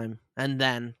more time, and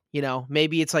then,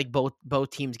 maybe it's like both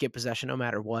teams get possession no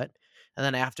matter what, and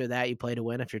then after that, you play to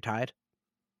win if you're tied.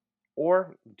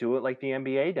 or do it like the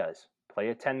NBA does: play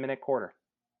a 10-minute quarter,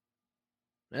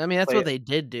 I mean, that's play what it, they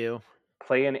did do.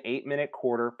 play an 8-minute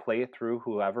quarter, play it through.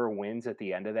 Whoever wins at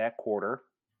the end of that quarter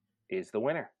is the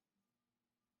winner.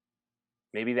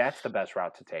 Maybe that's the best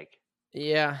route to take.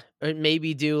 Yeah, or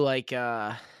maybe do, like,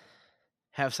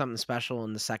 have something special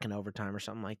in the second overtime or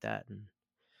something like that, and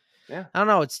Yeah. I don't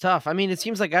know, it's tough. I mean, it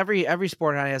seems like every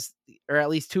sport has, or at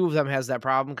least 2 of them has that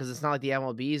problem because it's not like the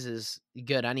MLB's is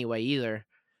good anyway either.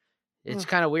 It's Mm.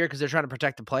 kinda weird because 'cause they're trying to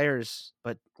protect the players,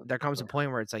 but there comes a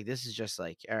point where it's like, this is just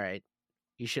like, "Alright,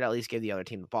 you should at least give the other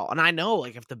team the ball." And I know,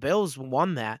 like, if the Bills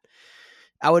won that,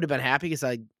 I would have been happy because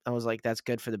I was like, "That's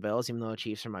good for the Bills," even though the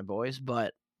Chiefs are my boys,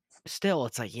 but still,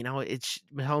 it's like,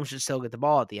 Mahomes should still get the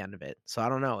ball at the end of it. So I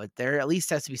don't know. There at least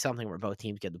has to be something where both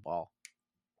teams get the ball.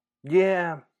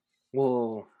 Yeah.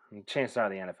 Well, chances are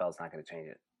the NFL is not going to change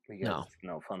it because No. it's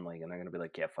no fun league, and they're going to be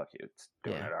like, "Yeah, fuck you, it's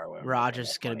doing Yeah. it our way. We're making Rodgers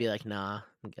more is gonna money." be like, "Nah,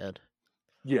 I'm good."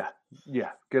 Yeah,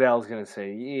 yeah. Goodell's going to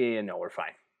say, "Yeah, no, we're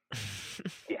fine."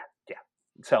 Yeah, yeah.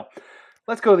 So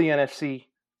let's go to the NFC.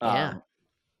 Yeah.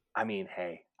 I mean,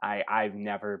 hey, I've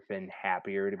never been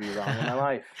happier to be wrong in my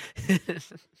life.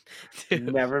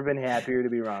 Dude, Never been happier to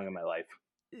be wrong in my life.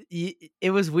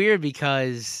 it was weird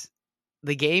because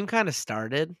the game kinda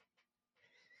started,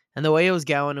 and the way it was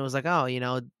going, it was like, "Oh,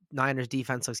 Niners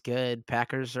defense looks good.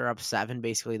 Packers are up 7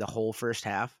 basically the whole first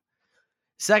half."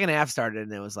 Second half started,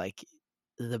 and it was like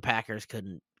the Packers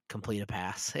couldn't complete a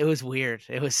pass. It was weird.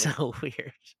 It was so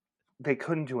weird. They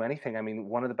couldn't do anything. I mean,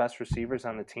 one of the best receivers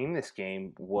on the team this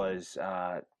game was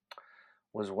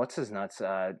what's his nuts.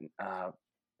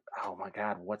 Oh my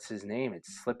God, what's his name?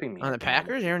 It's slipping me On at the the moment.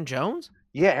 Packers, Aaron Jones?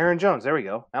 Yeah, Aaron Jones. There we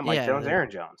go. Not Mike Yeah, Jones. Aaron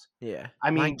Jones. yeah. I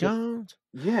Mike mean, Jones.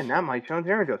 yeah, not Mike Jones.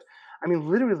 Aaron Jones. I mean,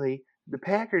 literally, the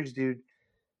Packers, dude.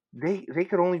 They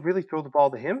could only really throw the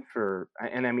ball to him for,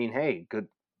 and I mean, hey, good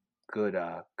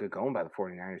going by the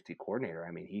 49ers D coordinator.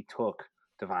 I mean, he took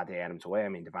Devontae Adams away. I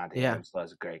mean, Devontae Yeah. Adams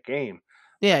does a great game,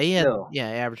 Yeah, but he had still.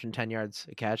 averaging 10 yards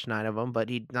a catch, 9 of them, but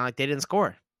he not like they didn't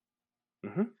score.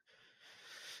 Hmm.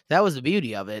 That was the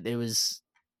beauty of it. It was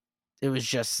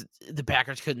just the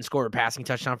Packers couldn't score a passing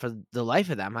touchdown for the life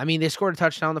of them. I mean, they scored a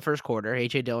touchdown in the first quarter,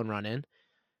 A.J. Dillon run in,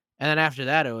 and then after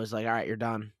that, it was like, "All right, you're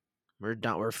done. We're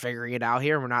done. We're figuring it out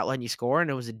here. We're not letting you score,"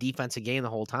 and it was a defensive game the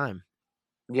whole time.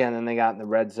 Yeah, and then they got in the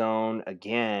red zone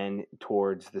again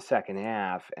towards the second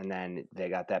half, and then they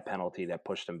got that penalty that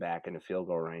pushed them back into field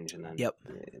goal range, and then Yep.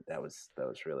 that was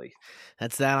really.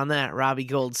 That's that on that. Robbie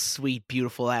Gould's sweet,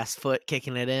 beautiful ass foot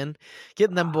kicking it in,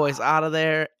 getting them boys out of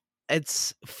there.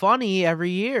 It's funny every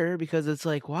year because it's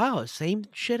like, wow, same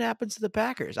shit happens to the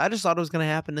Packers. I just thought it was going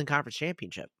to happen in conference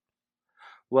championship.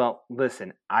 Well,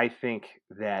 listen, I think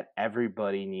that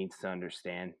everybody needs to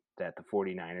understand that the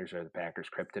 49ers are the Packers'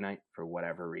 kryptonite for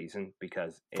whatever reason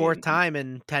because Fourth time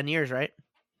in 10 years, right?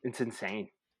 it's insane.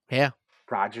 Yeah.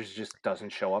 Rodgers just doesn't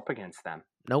show up against them.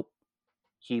 Nope.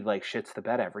 He like shits the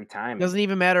bed every time. Doesn't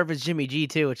even matter if it's Jimmy G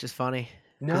too, which is funny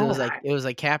because it No, was and like it was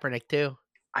like Kaepernick too.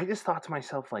 I just thought to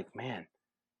myself, like, man,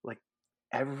 like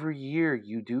every year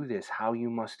you do this, how you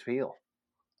must feel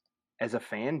as a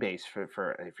fan base for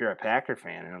if you're a Packer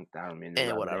fan. And I don't mean to rub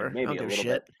it in, Whatever. I don't maybe a give a little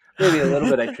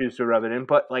shit. bit, I choose to rub it in,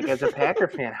 but like as a Packer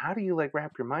fan, how do you like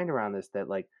wrap your mind around this? That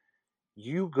like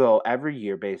you go every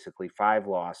year, basically 5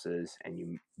 losses, and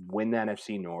you win the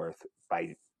NFC North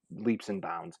by leaps and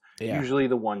bounds. Yeah. Usually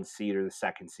the 1 seed or the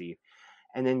 2nd seed,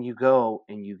 and then you go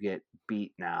and you get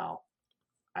beat now.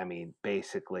 I mean,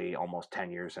 basically almost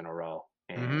 10 years in a row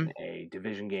Mm-hmm. in a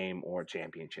division game or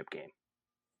championship game.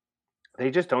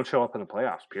 They just don't show up in the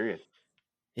playoffs, period.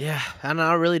 Yeah, and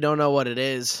I really don't know what it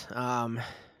is.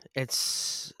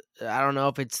 It's I don't know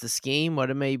if it's the scheme, what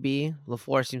it may be.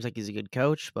 LaFleur seems like he's a good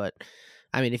coach, but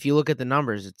I mean, if you look at the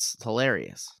numbers, it's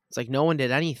hilarious. It's like no one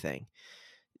did anything.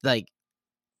 like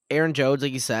Aaron Jones,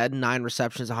 like you said, 9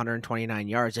 receptions, 129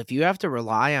 yards. If you have to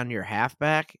rely on your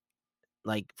halfback,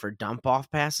 like for dump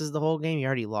off passes the whole game, you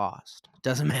already lost.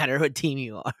 Doesn't matter what team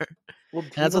you are. Well,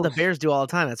 And that's what the Bears do all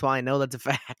the time. That's why I know that's a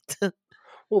fact.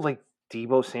 like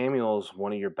Deebo Samuel's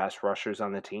one of your best rushers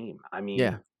on the team. I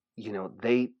Yeah. mean,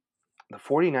 the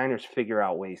 49ers figure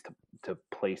out ways to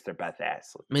place their best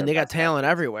athletes. I mean, they got talent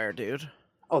everywhere, dude.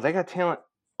 Oh, they got talent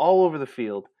all over the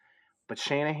field, but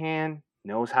Shanahan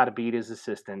knows how to beat his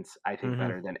assistants, I think,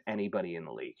 better than anybody in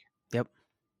the league. Yep.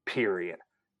 Period.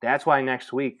 That's why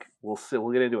next week we'll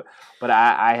get into it. But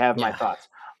I have my thoughts.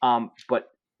 But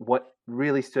what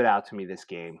really stood out to me this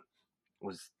game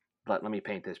was let me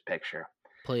paint this picture.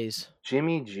 Please.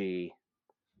 Jimmy G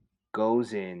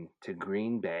goes in to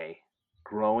Green Bay,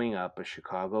 growing up a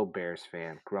Chicago Bears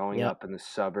fan, growing up in the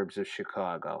suburbs of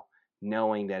Chicago,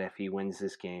 knowing that if he wins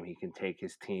this game, he can take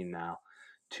his team now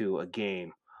to a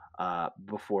game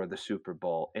before the Super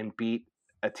Bowl and beat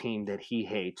a team that he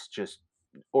hates just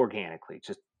organically,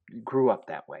 just grew up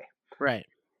that way. Right.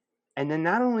 And then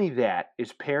not only that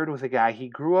is paired with a guy he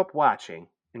grew up watching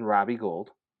in Robbie Gould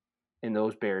in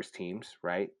those Bears teams,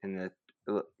 right? In the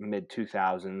mid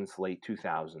 2000s, late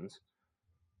 2000s.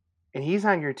 And he's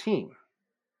on your team.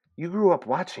 You grew up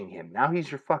watching him. Now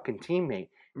he's your fucking teammate.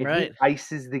 And he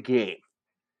ices the game.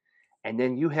 And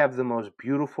then you have the most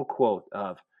beautiful quote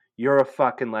of, "You're a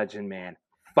fucking legend, man.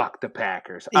 Fuck the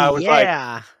Packers." I was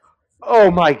like, oh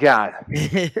my God.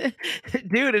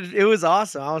 Dude, it was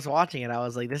awesome. I was watching it. I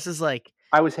was like, this is like...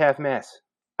 I was half mess.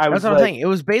 That's what I'm saying. It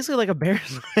was basically like a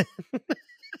Bears win.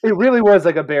 It really was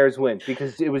like a Bears win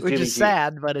because it was Which Jimmy is G.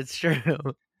 sad, but it's true.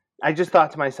 I just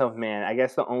thought to myself, man, I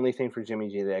guess the only thing for Jimmy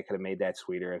G that I could have made that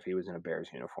sweeter if he was in a Bears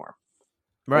uniform.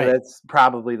 Right. Well, that's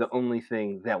probably the only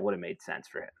thing that would have made sense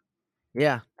for him.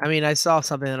 Yeah. I mean, I saw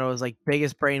something that was like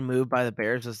biggest brain move by the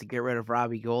Bears was to get rid of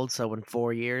Robbie Gould. So in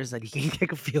 4 years that he can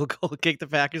kick a field goal, kick the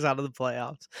Packers out of the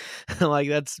playoffs. Like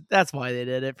that's why they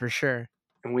did it for sure.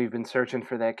 And we've been searching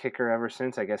for that kicker ever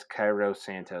since. I guess Cairo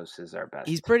Santos is our best.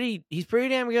 He's pretty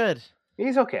damn good.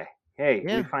 He's okay. Hey,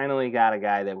 we finally got a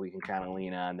guy that we can kind of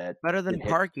lean on. That better than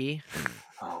Parkey.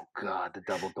 Oh God, the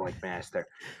double doink master.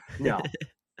 No.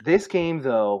 This game,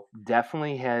 though,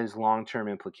 definitely has long-term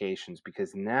implications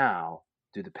because now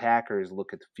do the Packers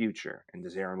look at the future, and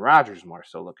does Aaron Rodgers more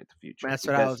so look at the future? That's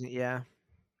what I was. Yeah,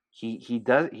 he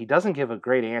doesn't give a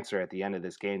great answer at the end of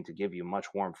this game to give you much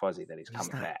warm fuzzy that he's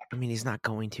coming back. I mean, he's not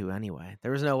going to anyway.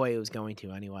 There was no way he was going to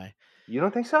anyway. You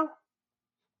don't think so?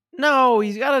 No,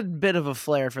 he's got a bit of a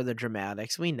flair for the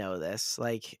dramatics. We know this.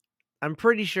 Like, I'm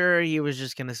pretty sure he was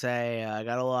just gonna say, "I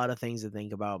got a lot of things to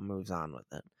think about," and moves on with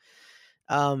it.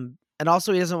 And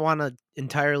also he doesn't want to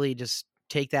entirely just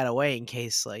take that away in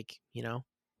case, like,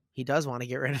 he does want to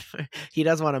get rid of it. He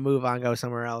does want to move on, go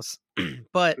somewhere else.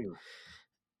 But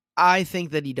I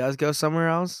think that he does go somewhere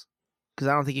else because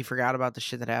I don't think he forgot about the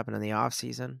shit that happened in the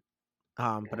offseason.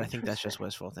 But I think that's just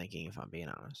wishful thinking, if I'm being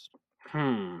honest.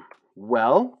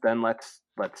 Well, then let's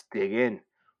dig in.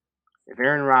 If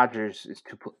Aaron Rodgers is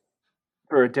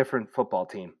for a different football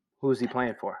team, who is he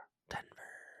playing for? Denver.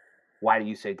 Why do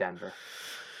you say Denver?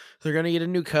 They're gonna get a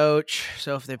new coach,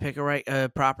 so if they pick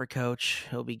a proper coach,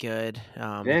 he'll be good.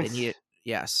 Vince,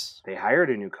 yes, they hired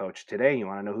a new coach today. You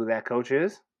want to know who that coach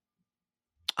is?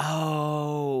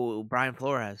 Oh, Brian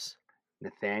Flores,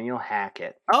 Nathaniel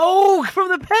Hackett. Oh, from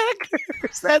the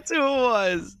Packers. That's who it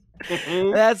was.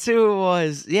 That's who it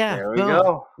was. Yeah, there we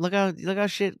go. Look how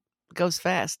shit goes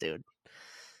fast, dude.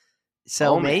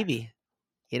 So maybe,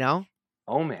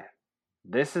 Oh man.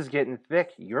 This is getting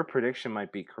thick. Your prediction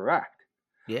might be correct.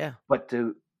 Yeah. But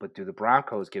do the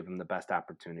Broncos give them the best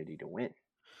opportunity to win?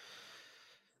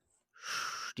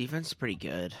 Defense is pretty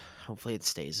good. Hopefully it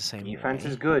stays the same. Defense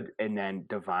is good. And then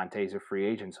Devontae's a free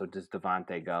agent. So does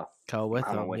Devontae go? Go with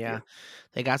them, yeah.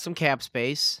 They got some cap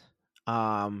space.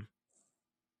 Javonte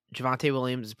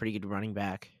Williams is a pretty good running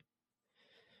back.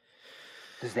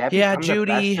 Does that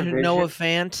Judy, Noah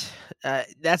Fant.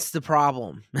 That's the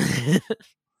problem.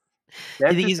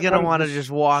 I think he's gonna want to just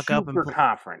walk up and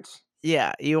conference.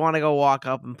 Yeah, you want to go walk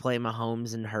up and play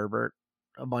Mahomes and Herbert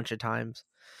a bunch of times.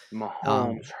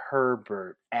 Mahomes,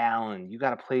 Herbert, Allen. You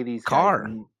got to play these Carr.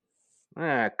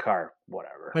 Carr,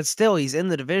 whatever. But still, he's in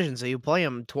the division, so you play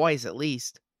him twice at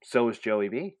least. So is Joey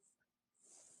B.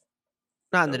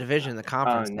 Not in the division, the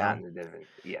conference. Not in the division.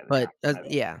 Yeah, but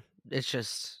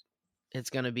it's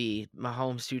gonna be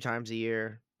Mahomes 2 times a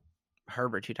year,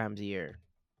 Herbert 2 times a year.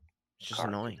 It's just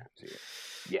annoying.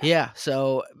 Yeah.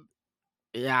 So,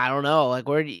 I don't know. Like,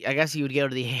 I guess you would go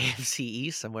to the AFC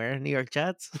East somewhere. New York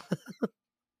Jets.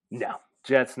 No,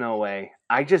 Jets, no way.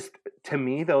 To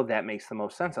me, though, that makes the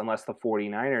most sense unless the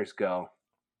 49ers go,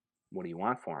 what do you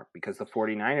want for him? Because the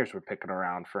 49ers were picking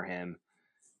around for him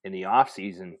in the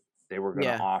offseason. They were going to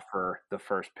Yeah. offer the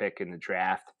first pick in the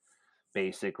draft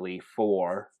basically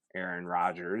for Aaron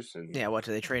Rodgers. And Yeah, what,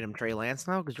 do they trade him Trey Lance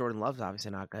now? Because Jordan Love's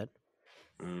obviously not good.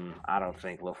 I don't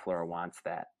think LaFleur wants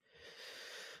that.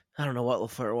 I don't know what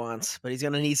LaFleur wants, but he's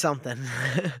going to need something.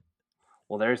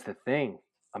 Well, there's the thing.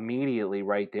 Immediately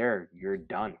right there, you're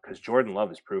done because Jordan Love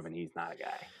has proven he's not a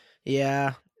guy.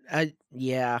 Yeah. I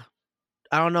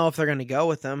don't know if they're going to go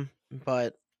with him,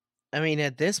 but I mean,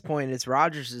 at this point, it's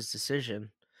Rodgers'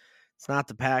 decision. It's not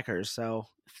the Packers. So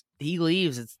if he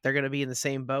leaves, they're going to be in the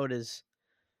same boat as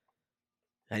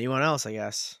anyone else, I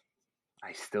guess.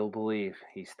 I still believe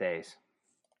he stays.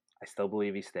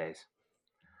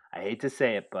 I hate to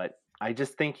say it, but I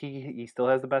just think he still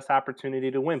has the best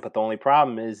opportunity to win. But the only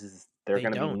problem is they're They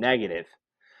going to be don't. negative.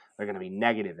 They're going to be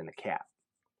negative in the cap.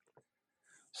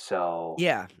 So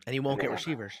Yeah, and he won't they get have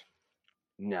receivers.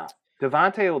 no.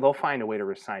 Devontae, they'll find a way to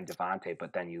resign Devontae,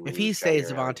 but then you If he lose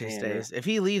stays, Jair Devontae Alexander. stays. If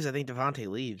he leaves, I think Devontae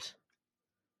leaves.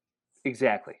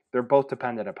 Exactly. They're both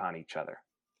dependent upon each other.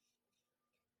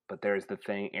 But there's the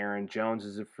thing: Aaron Jones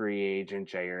is a free agent.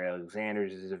 Jair Alexander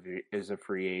is a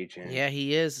free agent. Yeah,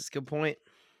 he is. It's a good point.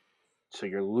 So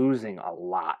you're losing a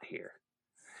lot here.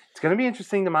 It's going to be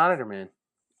interesting to monitor, man.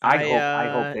 I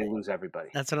hope they lose everybody.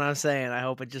 That's what I'm saying. I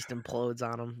hope it just implodes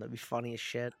on him. That'd be funny as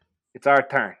shit. It's our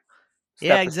turn.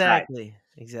 Yeah, Step aside.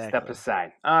 exactly. Step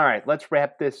aside. All right, let's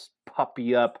wrap this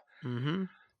puppy up. Mm-hmm.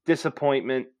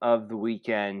 Disappointment of the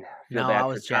weekend. Feel No, I bad for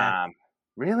was jacked. Tom.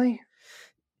 Really?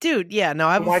 Dude, yeah, no,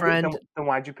 I have a friend. Then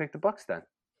why'd you pick the Bucks then?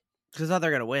 Because I thought they're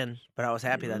going to win, but I was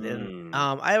happy that they didn't.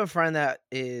 I have a friend that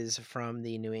is from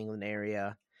the New England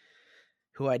area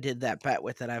who I did that bet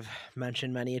with that I've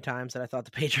mentioned many a times that I thought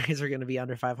the Patriots are going to be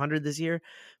under 500 this year.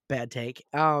 Bad take.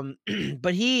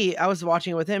 But I was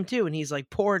watching it with him too, and he's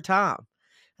like, poor Tom.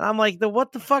 And I'm like,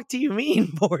 what the fuck do you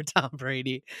mean, poor Tom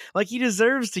Brady? Like, he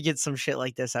deserves to get some shit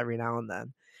like this every now and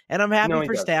then. And I'm happy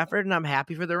for Stafford, and I'm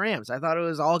happy for the Rams. I thought it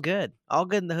was all good. All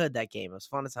good in the hood, that game. It was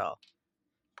fun as hell.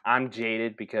 I'm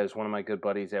jaded because one of my good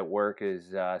buddies at work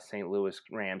is a St. Louis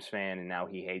Rams fan, and now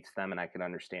he hates them, and I can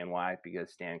understand why,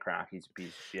 because Stan Kroenke's a piece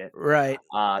of shit. Right.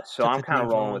 So I'm kind of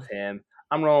rolling with him.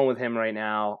 I'm rolling with him right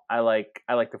now. I like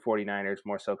the 49ers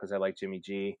more so because I like Jimmy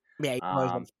G. Yeah, you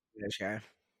always love this guy.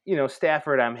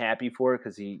 Stafford, I'm happy for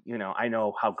because he, I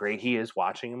know how great he is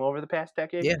watching him over the past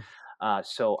decade. Yeah.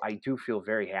 So I do feel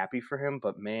very happy for him,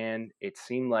 but man, it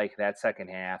seemed like that second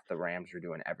half, the Rams were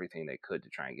doing everything they could to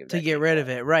try and get rid of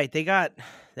it. Right. They got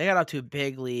out to a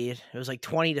big lead. It was like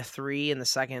 20-3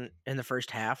 in the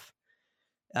first half.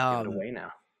 Give it away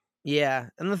now. Yeah.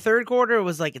 In the third quarter, it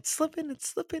was like, it's slipping. And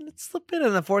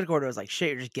the fourth quarter was like,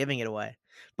 shit, you're just giving it away.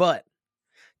 But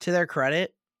to their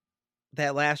credit,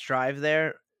 that last drive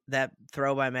there, that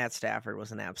throw by Matt Stafford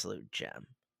was an absolute gem.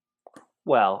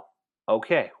 Well,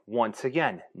 okay. Once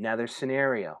again, another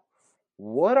scenario.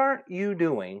 What aren't you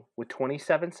doing with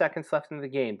 27 seconds left in the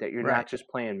game that you're not just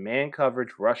playing man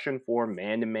coverage, rushing for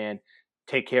man-to-man,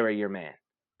 take care of your man.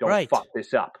 Don't fuck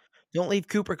this up. Don't leave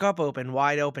Cooper Kupp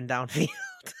wide open downfield.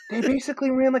 They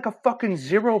basically ran like a fucking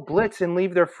zero blitz and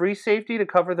leave their free safety to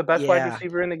cover the best wide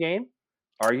receiver in the game?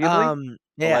 Arguably?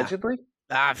 Allegedly?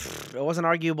 It wasn't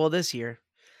arguable this year.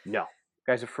 No.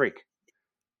 Guy's a freak.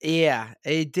 Yeah.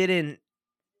 It didn't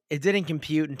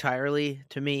compute entirely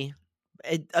to me.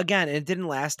 It didn't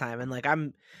last time, and like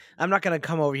I'm not gonna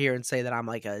come over here and say that I'm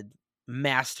like a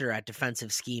master at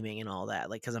defensive scheming and all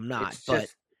that, like, because I'm not.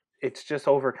 It's just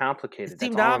overcomplicated. It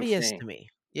seemed obvious to me.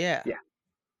 Yeah.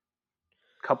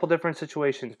 Couple different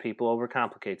situations, people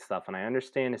overcomplicate stuff, and I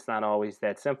understand it's not always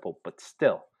that simple, but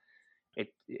still,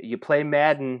 you play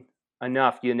Madden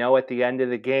enough, at the end of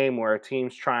the game where a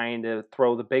team's trying to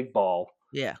throw the big ball.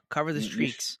 Yeah, cover the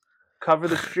streaks. Cover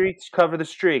the streaks. Cover the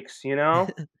streaks.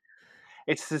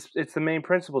 It's the main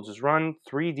principle. Just run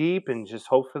 3 deep and just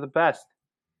hope for the best.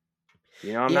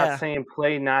 I'm not saying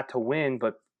play not to win,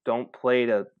 but don't play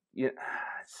to.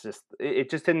 It's just it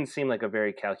just didn't seem like a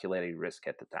very calculated risk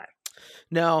at the time.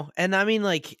 No, and I mean,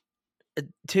 like,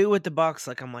 2 with the Bucks.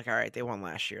 Like, I'm like, all right, they won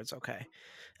last year. It's okay.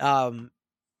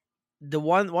 The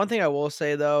one thing I will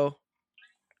say though,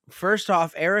 first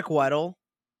off, Eric Weddle,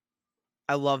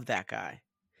 I love that guy.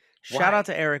 Shout out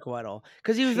to Eric Weddle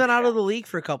because he was been out of the league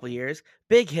for a couple years.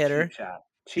 Big hitter,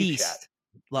 cheap shot.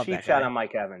 Love cheap that shot guy. on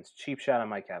Mike Evans. Cheap shot on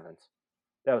Mike Evans.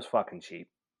 That was fucking cheap.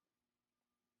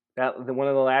 One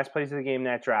of the last plays of the game,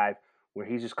 that drive where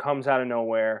he just comes out of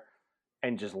nowhere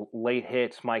and just late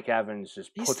hits Mike Evans.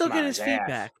 Just puts him on his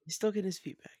ass. He's still getting his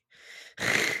feet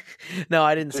back. No,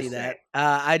 I didn't see Just that. saying.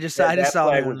 I just That saw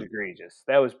flag was them. egregious.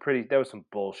 That was some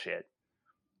bullshit.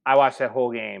 I watched that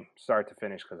whole game start to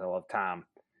finish because I love Tom,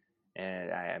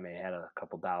 and I mean, I had a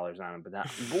couple dollars on him, but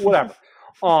whatever.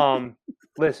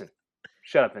 Listen,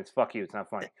 shut up, Vince. Fuck you. It's not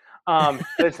funny.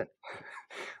 Listen,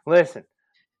 listen.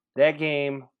 That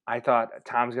game, I thought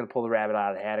Tom's gonna pull the rabbit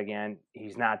out of the hat again.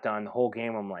 He's not done. The whole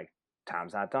game, I'm like,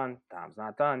 Tom's not done. Tom's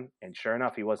not done. And sure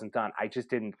enough, he wasn't done. I just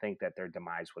didn't think that their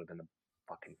demise would have been the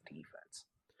fucking defense.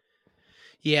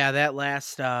 Yeah, that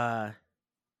last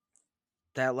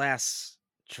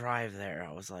drive there,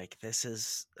 I was like, this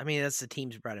is, I mean, that's the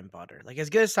team's bread and butter. Like, as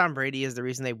good as Tom Brady is, the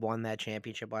reason they won that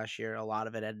championship last year, a lot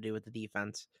of it had to do with the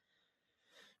defense.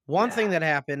 One Yeah, thing that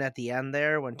happened at the end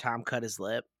there when Tom cut his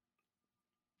lip,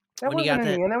 that when he wasn't got in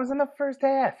that, the end. That was in the first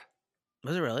half.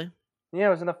 was it really? Yeah, it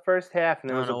was in the first half,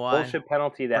 and I there don't was a know why. bullshit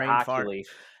penalty that Brain fart.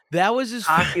 That was his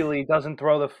Hockey doesn't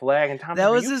throw the flag, and Tom's that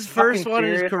like, "Are was you his first fucking one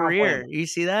in his serious? I'm not playing career. this." You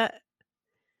see that?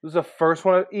 It was the first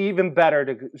one, even better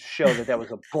to show that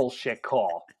was a bullshit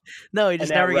call. No, he And just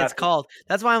that never gets ref, called.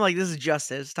 That's why I'm like, this is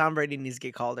justice. Tom Brady needs to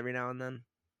get called every now and then.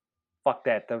 fuck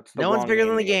that. That's the No one's wrong bigger game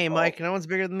than the to get game, called. Mike. No one's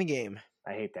bigger than the game.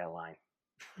 I hate that line.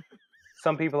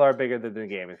 Some people are bigger than the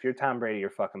game. If you're Tom Brady, you're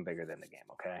fucking bigger than the game.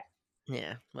 Okay,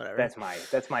 Yeah, whatever. that's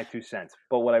my 2 cents.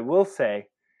 But what I will say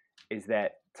is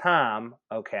that Tom,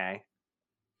 okay,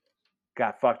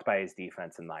 got fucked by his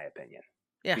defense, in my opinion.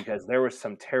 Yeah. Because there were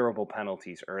some terrible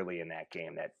penalties early in that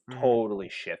game that Mhm. totally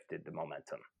shifted the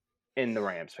momentum in the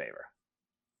Rams' favor.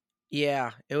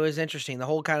 Yeah, it was interesting. The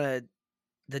whole kind of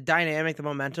the dynamic, the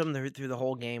momentum through the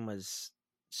whole game was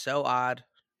so odd.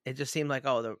 It just seemed like,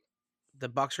 oh, the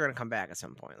Bucks are gonna come back at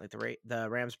some point. Like the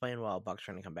Rams playing well, Bucks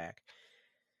are gonna come back,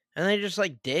 and they just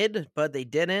like did, but they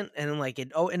didn't. And like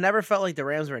it never felt like the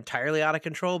Rams were entirely out of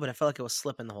control, but it felt like it was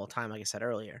slipping the whole time, like I said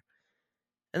earlier.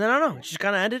 And then I don't know, it just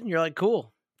kind of ended, and you're like,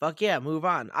 cool, fuck yeah, move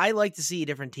on. I like to see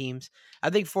different teams. I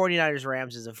think 49ers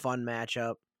Rams is a fun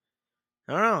matchup.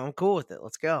 I don't know, I'm cool with it.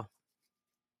 Let's go.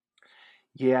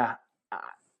 Yeah,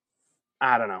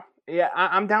 I don't know. Yeah,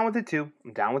 I'm down with it too.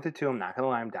 I'm down with it too. I'm not gonna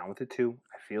lie, I'm down with it too.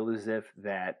 I feel as if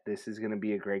that this is gonna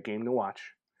be a great game to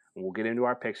watch. And we'll get into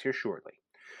our picks here shortly.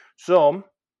 So,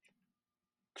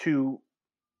 to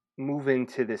move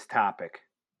into this topic,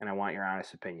 and I want your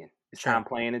honest opinion. Is Sure. Tom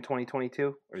playing in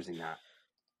 2022 or is he not?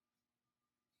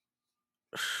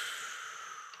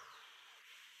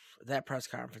 That press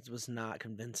conference was not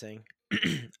convincing.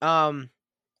 I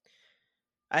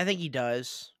think he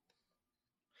does.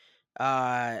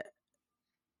 I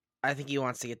think he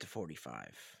wants to get to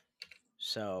 45.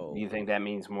 So Do you think that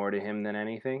means more to him than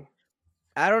anything?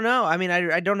 I don't know. I mean,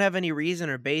 I don't have any reason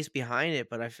or base behind it,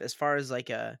 but as far as like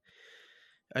a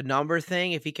number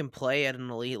thing, if he can play at an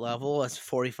elite level as a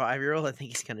 45-year-old, I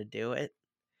think he's gonna do it.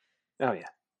 Oh yeah.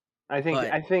 I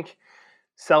But think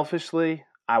selfishly,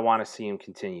 I want to see him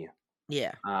continue.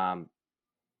 yeah.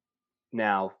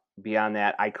 Now, beyond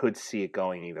that, I could see it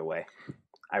going either way.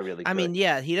 I really could. I mean,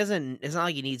 yeah, he doesn't. It's not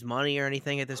like he needs money or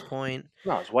anything at this point.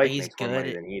 No, his wife He's makes more money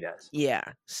good. than he does. Yeah.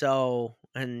 So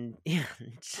and yeah,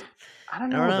 I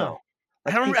don't I don't know know. though.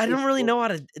 Let's I don't really know how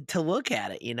to look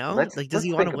at it. You know, like does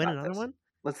he want think to win about another this. one?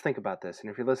 Let's think about this. And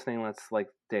if you're listening, let's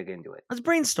dig into it. Let's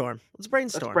brainstorm. Let's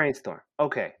brainstorm.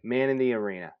 Okay, man in the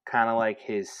arena, kind of like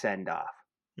his send off.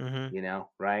 Mm-hmm. You know,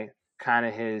 right? Kind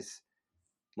of his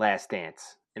last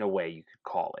dance in a way you could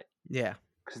call it. Yeah.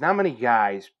 Because not many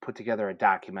guys put together a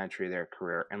documentary of their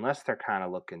career unless they're kind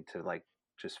of looking to like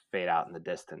just fade out in the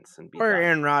distance and be Or done.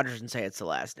 Aaron Rodgers and say it's the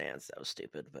last dance. That was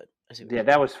stupid, but I see what Yeah,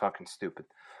 that was fucking stupid.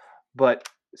 But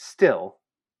still,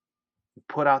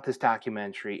 put out this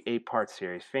documentary, 8-part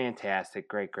series, fantastic,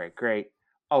 great, great, great.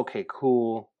 Okay,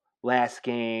 cool. Last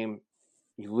game,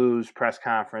 you lose, press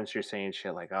conference, you're saying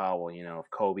shit like, oh, well, you know, if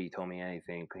Kobe told me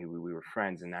anything, we were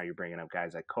friends, and now you're bringing up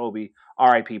guys like Kobe.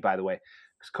 R.I.P., by the way.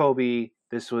 Because Kobe,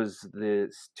 this was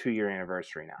the 2-year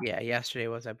anniversary now. Yeah, yesterday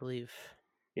was, I believe.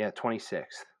 Yeah, 26th.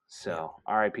 So, Yep.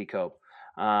 R.I.P. Kobe.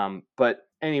 But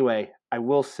anyway, I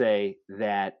will say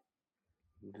that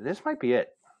this might be it.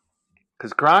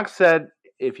 Because Gronk said,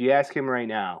 if you ask him right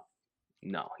now,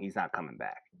 no, he's not coming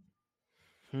back.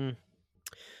 Hmm.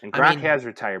 And Gronk has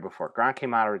retired before. Gronk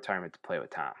came out of retirement to play with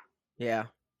Tom. Yeah.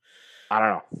 I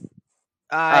don't know.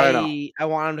 I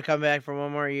want him to come back for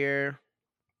one more year.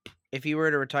 If he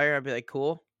were to retire, I'd be like,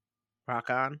 cool, rock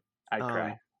on. I'd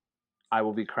cry. I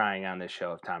will be crying on this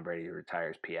show if Tom Brady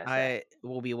retires. PSA. I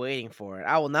will be waiting for it.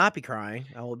 I will not be crying.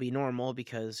 I will be normal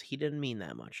because he didn't mean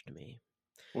that much to me.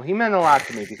 Well, he meant a lot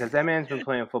to me because that man's been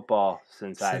playing football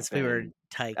since I've been we were in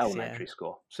tykes, elementary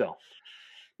school. So,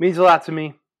 means a lot to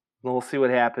me. We'll see what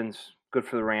happens. Good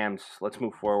for the Rams. Let's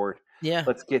move forward. Yeah.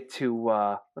 Let's get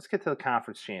to the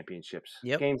conference championships.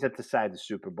 Yep. Games that decide the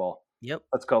Super Bowl. Yep.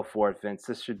 Let's go for it, Vince.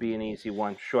 This should be an easy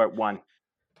one, short one.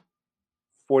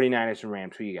 49ers and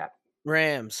Rams. Who you got?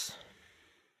 Rams.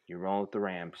 You're rolling with the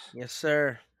Rams. Yes,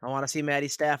 sir. I want to see Matty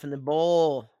Staff in the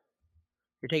bowl.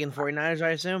 You're taking the 49ers, I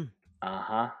assume?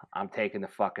 Uh-huh. I'm taking the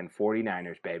fucking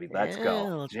 49ers, baby. Let's Yeah, go.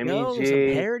 let's Jimmy go. Some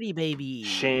G, parody, baby.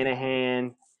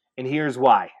 Shanahan, and here's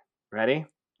why. Ready?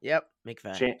 Yep.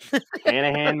 McVay.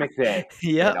 Shanahan, McVay.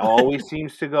 Yep. It always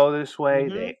seems to go this way.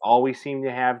 Mhm. They always seem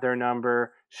to have their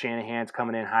number. Shanahan's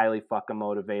coming in highly fucking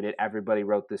motivated. Everybody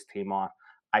wrote this team off.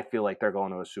 I feel like they're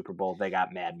going to a Super Bowl. They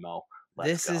got Mad Mo.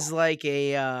 Let's go. Is like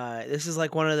this is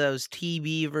like one of those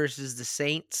TB versus the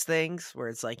Saints things where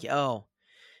it's like, oh,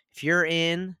 if you're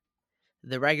in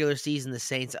the regular season, the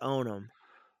Saints own them,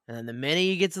 and then the minute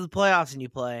you get to the playoffs and you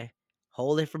play,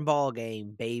 whole different ball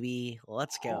game, baby.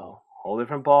 Let's go. Whole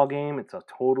different ball game. It's a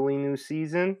totally new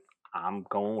season. I'm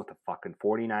going with the fucking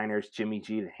 49ers. Jimmy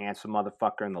G, the handsome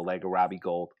motherfucker, and the leg of Robbie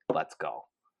Gold. Let's go.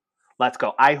 Let's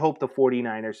go. I hope the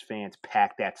 49ers fans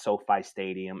pack that SoFi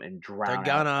Stadium and drown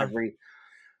out every...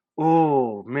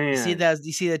 Oh, man.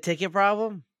 You see the ticket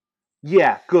problem?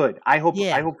 Yeah, good. I hope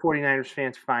 49ers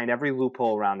fans find every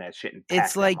loophole around that shit and pack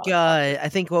It's like I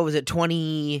think what was it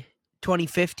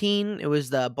 2015? It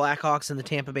was the Blackhawks and the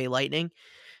Tampa Bay Lightning.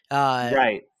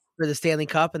 Right. For the Stanley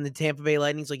Cup, and the Tampa Bay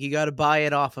Lightning's like, you got to buy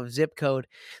it off of zip code.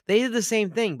 They did the same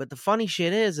thing, but the funny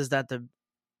shit is that the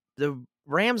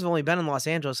Rams have only been in Los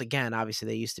Angeles again. Obviously,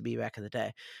 they used to be back in the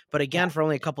day, but again for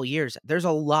only a couple years. There's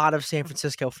a lot of San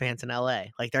Francisco fans in LA.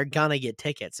 Like they're gonna get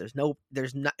tickets.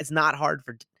 It's not hard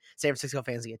for San Francisco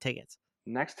fans to get tickets.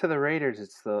 Next to the Raiders,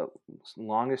 it's the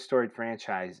longest storied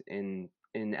franchise in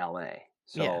LA.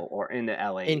 So or in the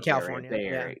LA in California,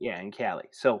 area. Yeah, in Cali.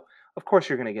 So of course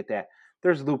you're gonna get that.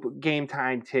 There's game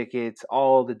time tickets,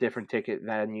 all the different ticket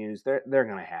venues. They're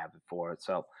gonna have it for it.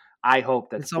 So I hope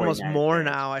that it's almost more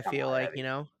now. I feel like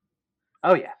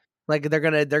Oh yeah, like they're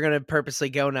gonna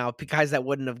purposely go now. Guys that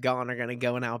wouldn't have gone are gonna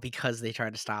go now because they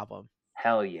tried to stop them.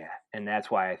 Hell yeah, and that's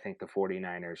why I think the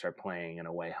 49ers are playing an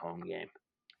away home game.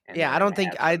 Yeah, I don't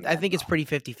think I think it's pretty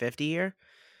 50-50 here.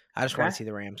 I just want to see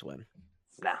the Rams win.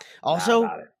 Nah,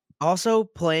 Also,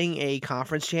 playing a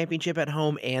conference championship at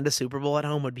home and a Super Bowl at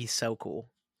home would be so cool.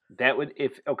 That would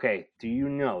do you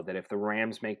know that if the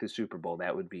Rams make the Super Bowl,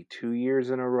 that would be 2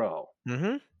 years in a row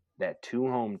that two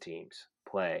home teams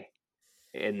play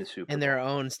in the Super Bowl. In their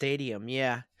own stadium,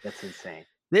 yeah. That's insane.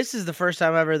 This is the first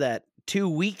time ever that 2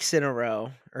 weeks in a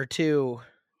row, or 2,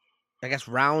 I guess,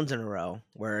 rounds in a row,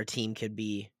 where a team could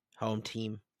be home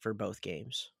team for both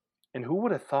games. And who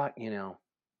would have thought,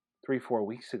 3-4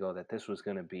 weeks ago that this was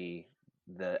going to be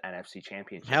the NFC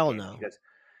Championship Hell game? no. Because,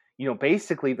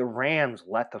 basically the Rams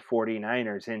let the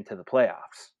 49ers into the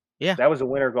playoffs. Yeah. That was a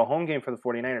winner-go-home game for the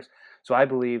 49ers. So I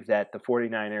believe that the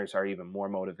 49ers are even more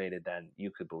motivated than you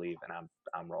could believe, and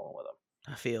I'm rolling with them.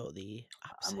 I feel the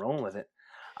opposite. I'm rolling with it.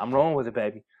 I'm rolling with it,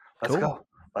 baby. Let's go.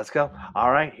 Let's go.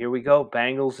 All right, here we go.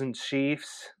 Bengals and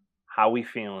Chiefs. How we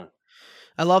feeling?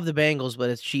 I love the Bengals, but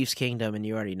it's Chiefs Kingdom, and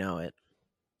you already know it.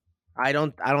 I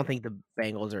don't think the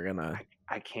Bengals are gonna.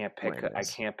 I can't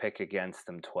pick against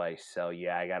them twice. So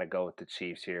yeah, I got to go with the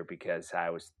Chiefs here because I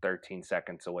was 13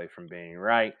 seconds away from being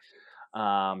right.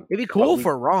 It'd be cool if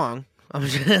we're wrong. I'll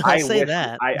say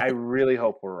that. I really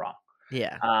hope we're wrong.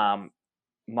 Yeah.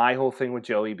 My whole thing with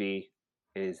Joey B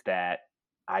is that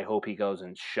I hope he goes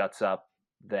and shuts up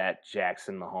that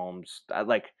Jackson Mahomes.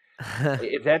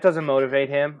 If that doesn't motivate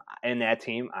him and that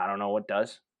team, I don't know what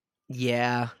does.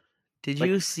 Yeah. Did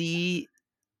you see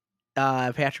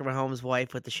Patrick Mahomes'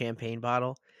 wife with the champagne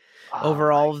bottle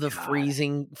over all of the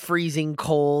freezing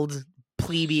cold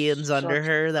plebeians under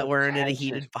her that weren't in a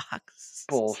heated box?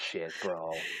 Bullshit,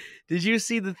 bro. Did you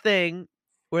see the thing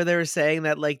where they were saying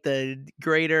that the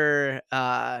greater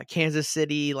Kansas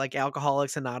City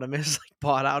Alcoholics Anonymous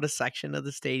bought out a section of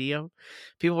the stadium?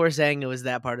 People were saying it was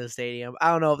that part of the stadium. I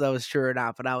don't know if that was true or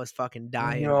not, but I was fucking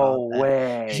dying. No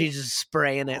way. She's just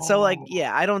spraying it. So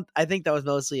yeah, I think that was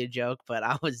mostly a joke, but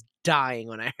I was dying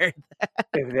when I heard that.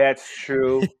 If that's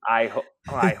true, I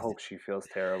hope she feels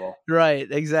terrible. Right,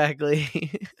 exactly.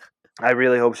 I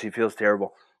really hope she feels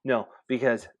terrible. No,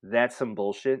 because that's some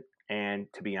bullshit. And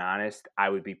to be honest, I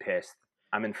would be pissed.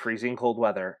 I'm in freezing cold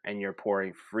weather, and you're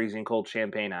pouring freezing cold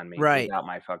champagne on me without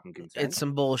my fucking consent. It's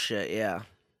some bullshit, yeah.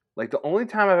 The only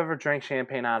time I've ever drank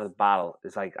champagne out of the bottle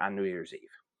is on New Year's Eve,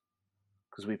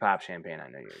 because we pop champagne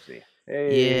on New Year's Eve.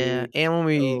 Hey, yeah, and when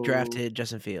we drafted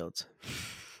Justin Fields.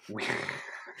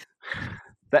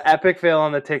 The epic fail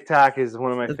on the TikTok is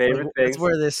one of my favorite things. That's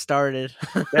where this started.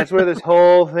 That's where this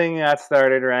whole thing got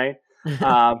started, right?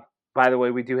 By the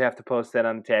way, we do have to post that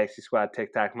on the Taxi Squad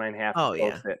TikTok. Might have to Oh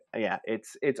yeah. post it. Yeah,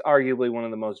 it's arguably one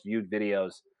of the most viewed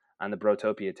videos on the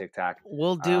Brotopia TikTok.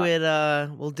 We'll do it.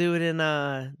 We'll do it in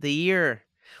the year.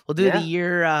 We'll do the Yeah.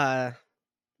 year.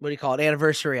 What do you call it?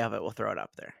 Anniversary of it. We'll throw it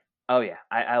up there. Oh yeah,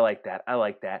 I like that. I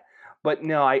like that. But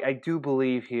no, I do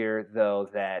believe here though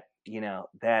that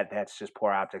that's just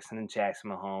poor optics. And then Jackson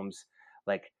Mahomes,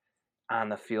 like on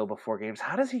the field before games,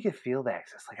 how does he get field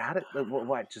access? Like how did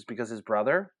what? Just because his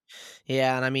brother?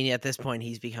 Yeah, and I mean, at this point,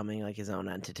 he's becoming like his own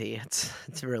entity.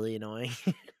 It's really annoying.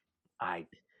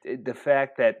 The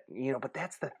fact that but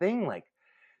that's the thing. Like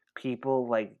people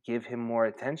like give him more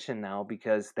attention now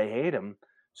because they hate him.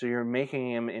 So you're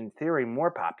making him, in theory, more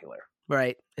popular.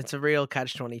 Right. It's a real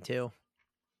catch-22.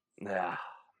 Ah,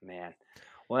 man.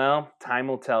 Well, time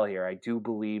will tell here. I do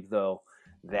believe, though,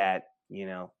 that,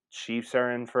 Chiefs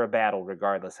are in for a battle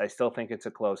regardless. I still think it's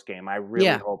a close game. I really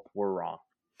Yeah. hope we're wrong.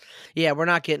 Yeah, we're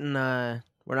not getting a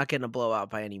blowout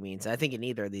by any means. I think in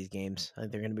either of these games, I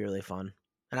think they're going to be really fun.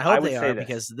 And I I hope would they say are this.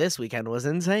 because this weekend was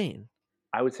insane.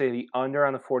 I would say the under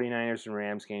on the 49ers and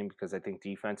Rams game because I think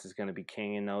defense is going to be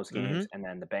king in those Mhm. games. And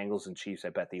then the Bengals and Chiefs, I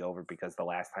bet the over because the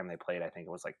last time they played, I think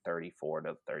it was like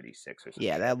 34-36 or some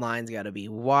Yeah, shit. that line's got to be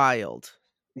wild.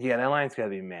 Yeah, that line's got to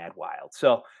be mad wild.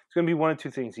 So it's going to be one of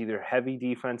two things: either heavy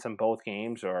defense in both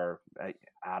games, or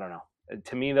I don't know.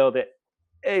 To me, though, the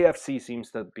AFC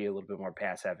seems to be a little bit more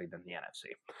pass heavy than the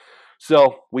NFC.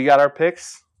 So we got our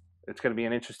picks. It's going to be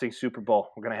an interesting Super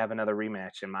Bowl. We're going to have another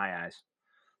rematch in my eyes.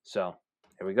 So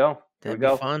here we go. Here we That'd be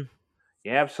go. fun.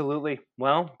 Yeah, absolutely.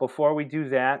 Well, before we do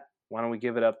that, why don't we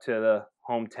give it up to the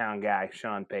hometown guy,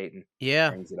 Sean Payton?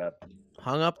 Yeah. Brings it up.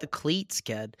 Hung up the cleats,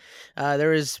 kid. There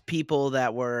was people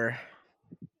that were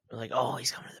like, "Oh,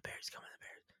 he's coming to the Bears. He's coming to the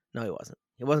Bears." No, he wasn't.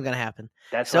 It wasn't going to happen.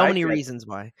 That's So what I many said. reasons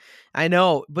why. I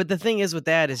know, but the thing is with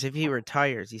that is if he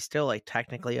retires, he's still like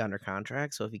technically under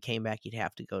contract. So if he came back, he'd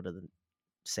have to go to the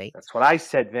Saints. That's what I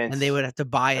said, Vince. And they would have to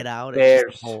buy it The out.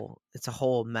 Bears. It's a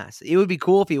whole mess. It would be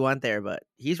cool if he went there, but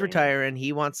he's Damn. retiring.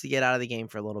 He wants to get out of the game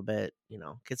for a little bit,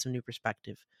 get some new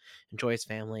perspective, enjoy his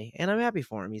family. And I'm happy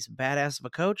for him. He's a badass of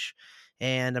a coach.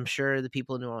 And I'm sure the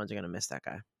people in New Orleans are going to miss that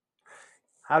guy.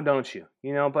 How don't you?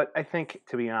 But I think,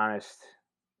 to be honest,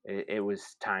 it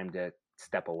was time to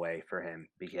step away for him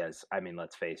because, I mean,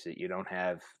 let's face it, you don't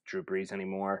have Drew Brees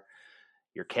anymore.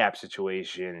 Your cap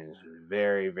situation is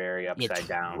very, very upside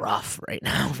down. Rough right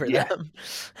now for them.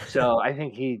 So I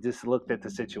think he just looked at the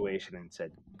situation and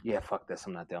said, yeah, fuck this.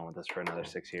 I'm not dealing with this for another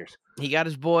 6 years. He got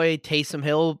his boy Taysom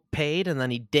Hill paid, and then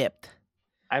he dipped.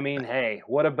 I mean, hey,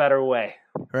 what a better way.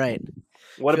 Right.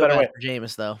 What a better way. For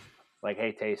Jameis, though. Like,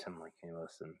 hey, Taysom, like, hey,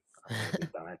 listen, I'm going to be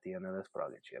done at the end of this, but I'll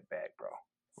get you a bag, bro.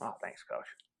 Oh, thanks, coach.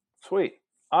 Sweet.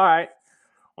 All right.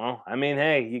 Well, I mean,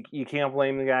 hey, you can't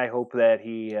blame the guy. Hope that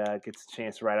he gets a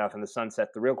chance to ride off in the sunset.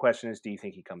 The real question is, do you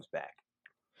think he comes back?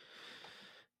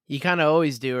 You kind of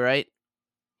always do, right?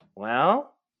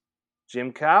 Well,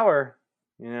 Jim Cowher,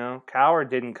 Cowher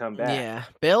didn't come back. Yeah.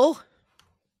 Bill?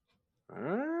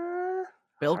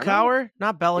 Bill Cowher?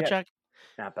 Not Belichick?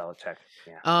 Yeah. Not Belichick.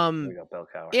 Yeah. There we go, Bill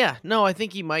Cowher. Yeah. No, I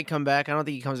think he might come back. I don't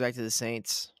think he comes back to the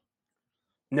Saints.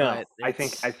 No, I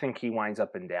think he winds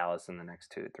up in Dallas in the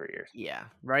next 2 to 3 years. Yeah,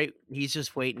 right. He's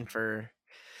just waiting for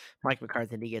Mike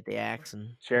McCarthy to get the axe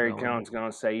and Jerry Jones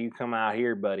going to say, "You come out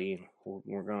here, buddy.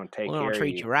 We're going to take care of you. We're going to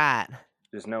treat you right.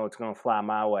 Just know it's going to fly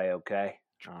my way, okay?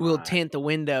 We'll tint the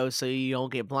windows so you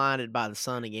don't get blinded by the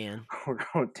sun again. We're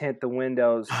going to tint the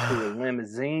windows to a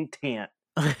limousine tent.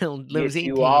 Limousine get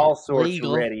you tent. all sorts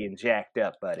Legal. of ready and jacked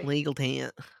up, buddy. Legal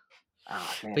tent.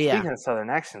 Oh, man. Speaking of Southern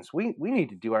accents, we need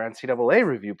to do our NCAA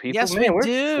review, people. Yes, man, we're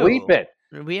do. sleeping.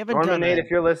 We haven't done Nate, if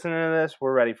you're listening to this,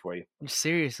 we're ready for you.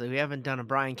 Seriously, we haven't done a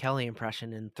Brian Kelly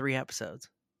impression in 3 episodes.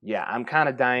 Yeah, I'm kind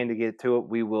of dying to get to it.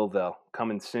 We will, though,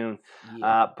 coming soon.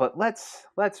 Yeah. But let's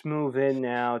move in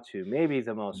now to maybe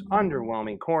the most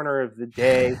underwhelming corner of the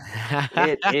day.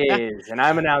 It is, and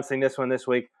I'm announcing this one this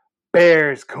week,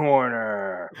 Bears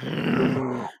Corner.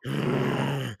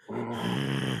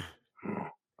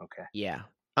 Okay. Yeah.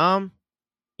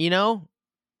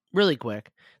 Really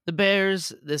quick, the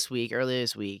Bears earlier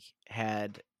this week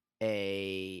had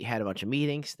a bunch of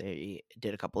meetings. They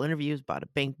did a couple interviews, bada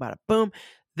bing, bada boom.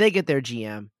 They get their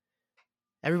GM.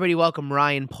 Everybody welcome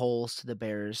Ryan Poles to the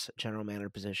Bears general manager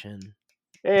position.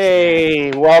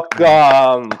 Hey,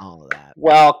 welcome. All of that.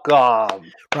 Welcome.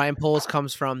 Ryan Poles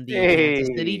comes from the Kansas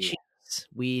City Chiefs.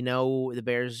 We know the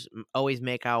Bears always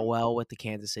make out well with the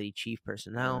Kansas City Chief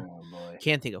personnel. Oh,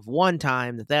 can't think of one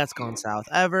time that's gone south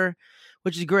ever,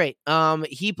 which is great.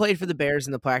 He played for the Bears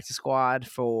in the practice squad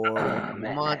for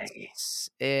months,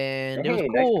 and it was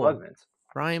cool. Nice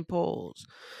Ryan Poles.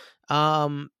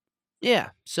 Yeah,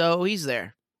 so he's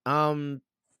there.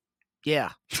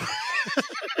 Yeah.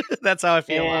 That's how I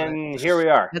feel about it. And here we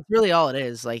are. That's really all it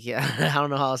is, like, yeah, I don't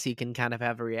know how else you can kind of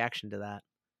have a reaction to that.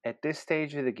 At this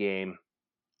stage of the game,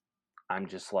 I'm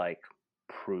just like,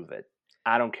 prove it.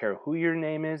 I don't care who your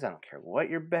name is. I don't care what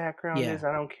your background Yeah. is.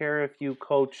 I don't care if you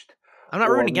coached I'm not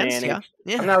or rooting against you. managed.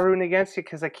 I'm Yeah. not rooting against you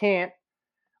because I can't.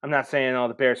 I'm not saying, oh,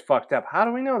 the Bears fucked up. How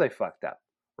do we know they fucked up?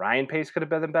 Ryan Pace could have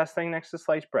been the best thing next to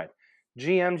sliced bread.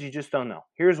 GMs, you just don't know.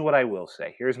 Here's what I will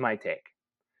say. Here's my take.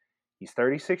 He's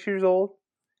 36 years old.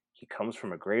 He comes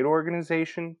from a great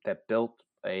organization that built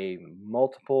a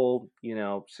multiple,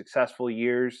 successful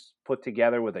years put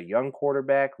together with a young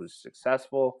quarterback who's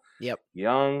successful, Yep.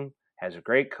 young, has a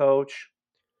great coach.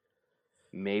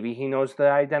 Maybe he knows the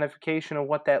identification of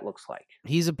what that looks like.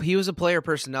 He was a player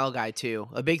personnel guy too.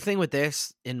 A big thing with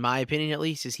this, in my opinion at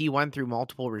least, is he went through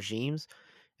multiple regimes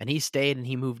and he stayed and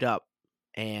he moved up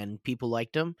and people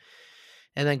liked him.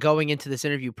 And then going into this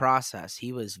interview process,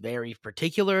 he was very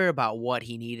particular about what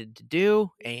he needed to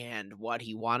do and what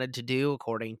he wanted to do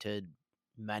according to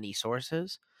many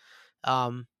sources.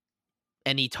 Um,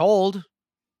 and he told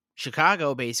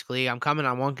Chicago basically, I'm coming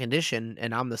on one condition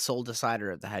and I'm the sole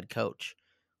decider of the head coach,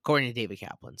 according to David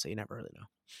Kaplan. So you never really know.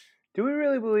 Do we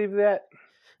really believe that?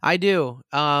 I do.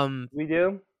 We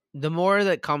do? The more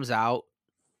that comes out,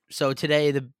 so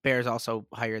today the Bears also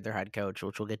hired their head coach,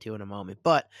 which we'll get to in a moment.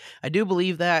 But I do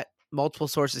believe that multiple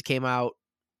sources came out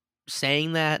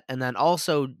saying that, and then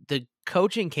also the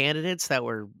coaching candidates that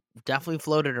were definitely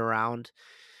floated around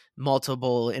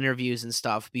multiple interviews and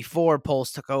stuff before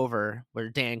Poles took over were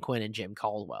Dan Quinn and Jim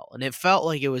Caldwell. And it felt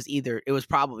like it was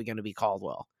probably going to be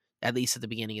Caldwell, at least at the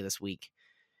beginning of this week.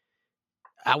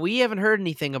 We haven't heard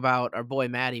anything about our boy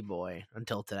Matty Boy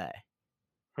until today.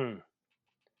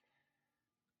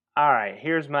 All right,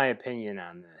 here's my opinion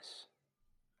on this.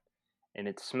 And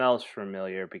it smells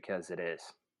familiar because it is.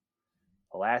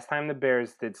 The last time the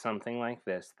Bears did something like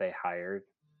this, they hired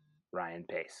Ryan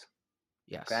Pace.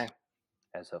 Yes. Okay?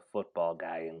 As a football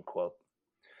guy, in quote.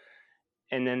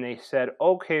 And then they said,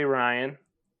 okay, Ryan,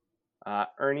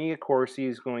 Ernie Accorsi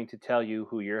is going to tell you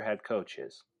who your head coach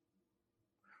is.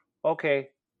 Okay,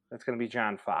 that's going to be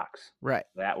John Fox. Right.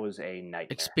 That was a nightmare.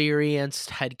 Experienced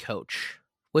head coach,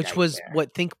 which was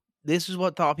this is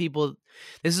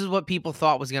what people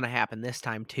thought was going to happen this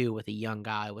time too, with a young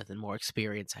guy with a more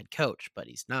experienced head coach, but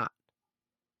he's not.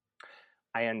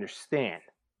 I understand.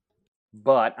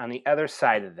 But on the other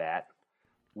side of that,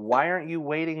 why aren't you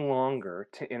waiting longer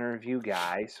to interview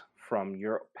guys from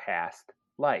your past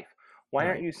life? Why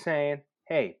aren't you saying,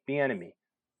 hey, Bieniemy,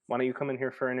 why don't you come in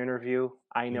here for an interview?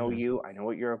 I know you. I know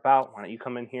what you're about. Why don't you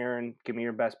come in here and give me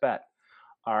your best bet?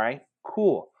 All right,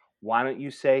 cool. Why don't you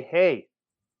say, hey,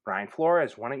 Brian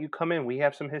Flores, why don't you come in? We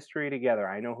have some history together.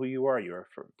 I know who you are. You're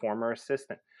a former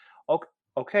assistant.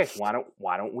 Okay. Why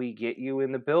don't we get you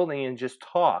in the building and just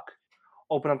talk?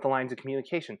 Open up the lines of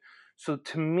communication. So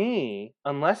to me,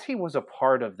 unless he was a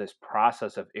part of this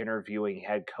process of interviewing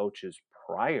head coaches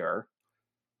prior,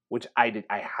 which I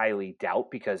highly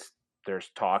doubt because there's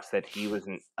talks that he was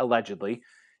allegedly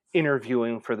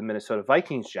interviewing for the Minnesota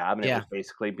Vikings job, and it was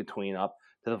basically between up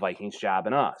to the Vikings job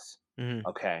and us. Mm-hmm.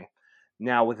 Okay.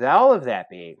 Now, with all of that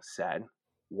being said,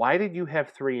 why did you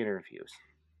have 3 interviews?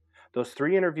 Those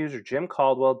 3 interviews are Jim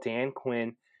Caldwell, Dan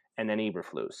Quinn, and then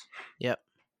Eberflus. Yep.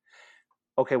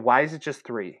 Okay, why is it just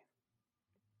 3?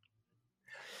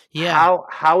 Yeah.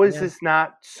 How is this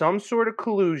not some sort of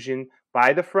collusion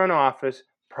by the front office,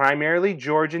 primarily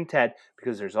George and Ted?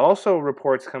 Because there's also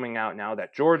reports coming out now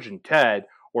that George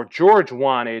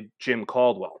wanted Jim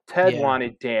Caldwell, Ted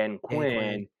wanted Dan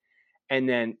Quinn, and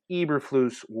then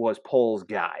Eberflus was Pole's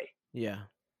guy. Yeah.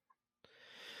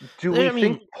 Do we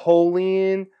think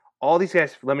Polian, all these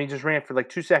guys, let me just rant for like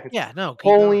 2 seconds. Yeah, no.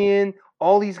 Polian,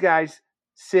 all these guys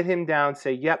sit him down,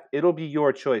 say, yep, it'll be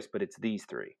your choice, but it's these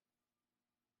 3.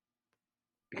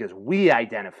 Because we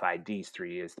identified these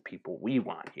 3 as the people we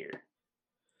want here.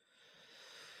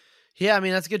 Yeah, I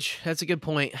mean, that's a good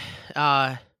point.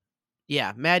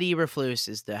 Yeah, Matt Eberflus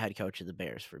is the head coach of the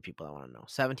Bears for people that want to know.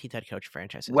 17th head coach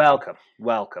franchise. Welcome.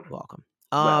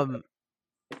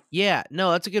 Yeah,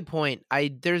 no, that's a good point.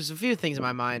 There's a few things in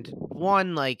my mind.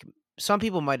 One, like, some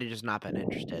people might have just not been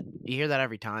interested. You hear that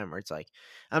every time where it's like,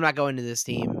 I'm not going to this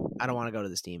team. I don't want to go to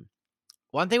this team.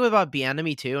 One thing about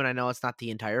Bieniemy too, and I know it's not the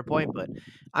entire point, but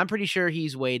I'm pretty sure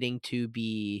he's waiting to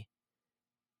be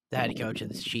the head coach of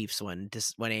the Chiefs when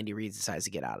Andy Reid decides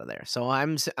to get out of there. So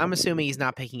I'm assuming he's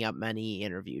not picking up many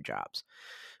interview jobs.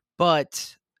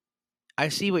 But I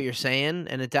see what you're saying,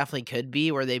 and it definitely could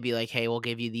be where they'd be like, "Hey, we'll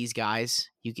give you these guys.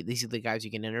 These are the guys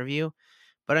you can interview."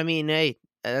 But I mean, hey,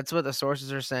 That's what the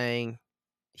sources are saying.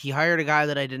 He hired a guy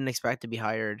that I didn't expect to be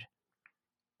hired.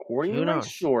 According to Who my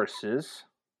knows? sources,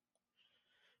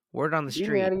 Word on the could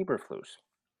be Matt street. Eberflus.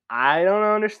 I don't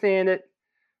understand it,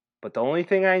 but the only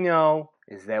thing I know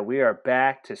is that we are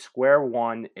back to square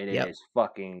one. It Yep. is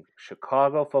fucking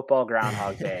Chicago football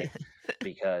Groundhog Day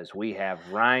because we have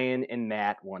Ryan and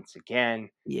Matt once again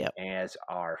Yep. as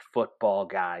our football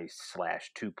guys /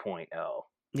 2.0.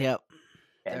 Yep.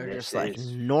 And They're this just like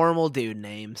is normal dude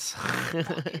names. fucking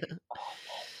awful.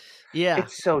 Yeah.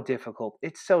 It's so difficult.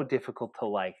 It's so difficult to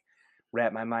like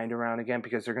wrap my mind around again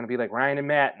because they're gonna be like Ryan and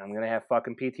Matt, and I'm gonna have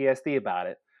fucking PTSD about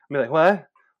it. I'm gonna be like, what?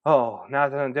 Oh,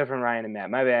 not a different Ryan and Matt.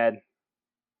 My bad.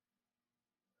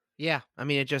 Yeah. I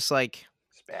mean, it just like,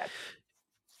 It's bad.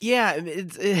 yeah,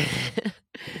 it's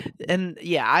and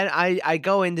yeah, I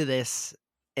go into this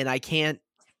and I can't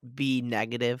be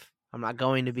negative. I'm not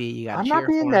going to be. You got to I'm not cheer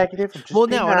being for him. negative. I'm just Well,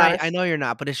 being no, and I honest. know you're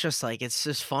not, but it's just like it's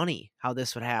just funny how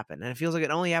this would happen, and it feels like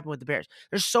it only happened with the Bears.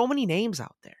 There's so many names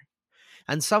out there,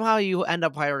 and somehow you end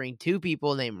up hiring two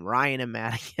people named Ryan and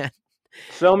Matt again.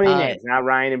 So many Uh, names, not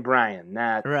Ryan and Brian,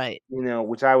 not right,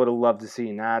 which I would have loved to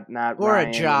see, not or a Ryan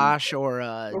and Josh, or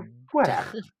a or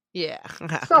whatever. yeah,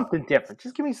 Something different.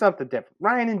 Just give me something different.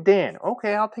 Ryan and Dan.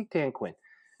 Okay, I'll take Dan Quinn.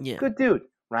 yeah. Good dude.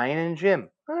 Ryan and Jim.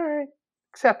 All right.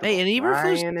 Hey, Acceptable. and Eberflus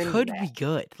Ryan and could be Matt.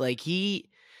 good. Like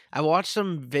I watched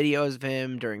some videos of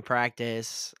him during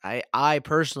practice. I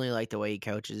personally like the way he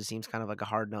coaches. He seems kind of like a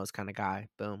hard nosed kind of guy.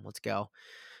 Boom, let's go.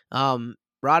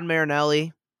 Rod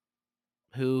Marinelli,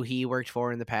 who he worked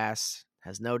for in the past,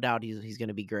 has no doubt he's going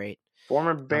to be great.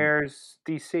 Former Um, Bears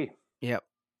DC. yep.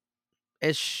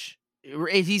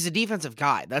 He's a defensive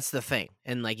guy. That's the thing.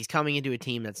 And like he's coming into a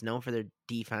team that's known for their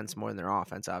defense more than their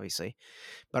offense, obviously.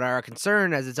 But our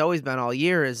concern, as it's always been all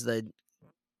year, is the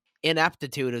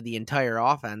ineptitude of the entire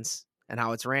offense and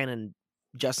how it's ran in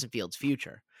Justin Fields'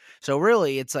 future. So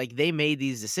really, it's like they made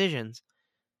these decisions,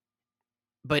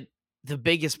 but the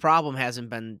biggest problem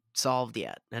hasn't been solved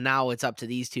yet. And now it's up to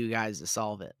these two guys to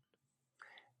solve it.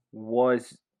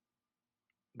 Was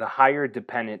the hire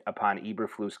dependent upon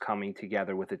Eberflus coming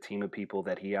together with a team of people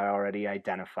that he already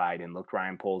identified and looked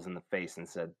Ryan Poles in the face and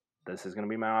said, this is going to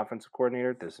be my offensive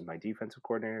coordinator. This is my defensive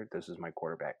coordinator. This is my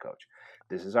quarterback coach.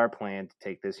 This is our plan to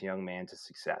take this young man to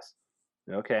success.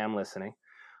 Okay, I'm listening.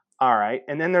 All right.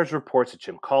 And then there's reports that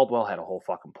Jim Caldwell had a whole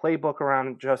fucking playbook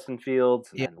around Justin Fields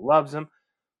and Yeah. then loves him.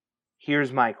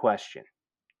 Here's my question.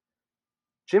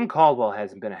 Jim Caldwell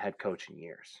hasn't been a head coach in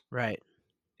years. Right.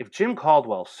 If Jim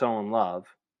Caldwell's so in love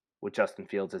with Justin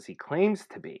Fields as he claims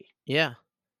to be, Yeah.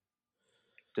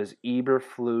 does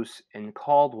Eberflus and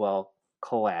Caldwell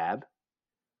collab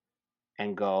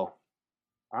and go,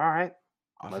 all right,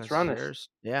 let's Offense is run this? yours.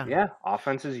 Yeah. Yeah,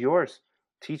 offense is yours.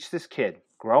 Teach this kid,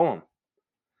 grow him.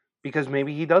 Because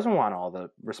maybe he doesn't want all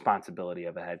the responsibility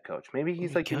of a head coach. Maybe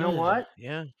he's You like, you know could. what?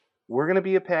 Yeah. We're going to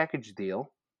be a package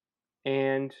deal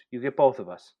and you get both of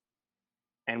us.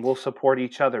 And we'll support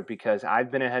each other because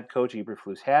I've been a head coach.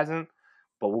 Eberflus hasn't,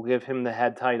 but we'll give him the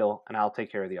head title and I'll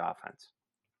take care of the offense.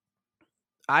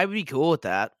 I'd be cool with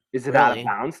that. Is it out of Really.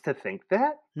 bounds to think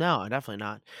that? No, definitely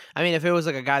not. I mean, if it was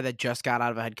like a guy that just got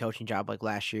out of a head coaching job like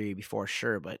last year before,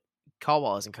 sure, but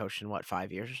Caldwell hasn't coached in what,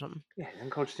 5 years or something? Yeah, he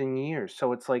hasn't coached in years.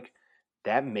 So it's like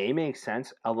that may make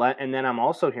sense. And then I'm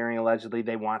also hearing allegedly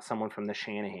they want someone from the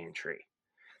Shanahan tree.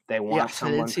 They want Yes, I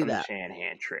did someone see from the that.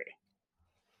 Shanahan tree.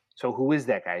 So who is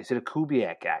that guy? Is it a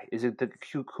Kubiak guy? Is it the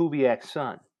Kubiak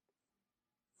son?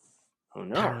 Who I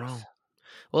don't knows? know.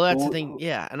 Well, that's the thing, Who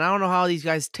yeah, and I don't know how these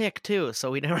guys tick too,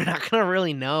 so we're not gonna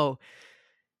really know.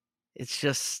 It's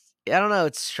just I don't know,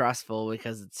 it's stressful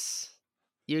because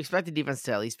you expect the defense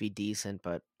to at least be decent,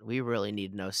 but we really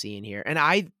need an OC in here. And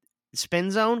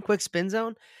quick spin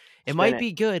zone, it spin might it?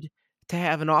 be good to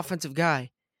have an offensive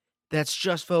guy that's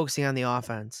just focusing on the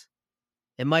offense.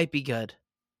 It might be good.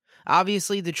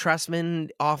 Obviously, the Tressman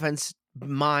offense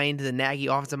mind, the Nagy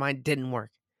offensive mind didn't work.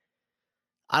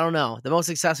 I don't know. The most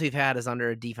success we've had is under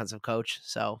a defensive coach,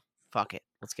 so fuck it.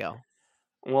 Let's go.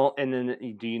 Well, and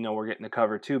then do you know we're getting the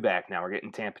cover 2 back now? We're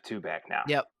getting Tampa 2 back now.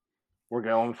 Yep. We're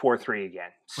going 4-3 again.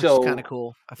 Which is kind of So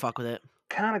cool. I fuck with it.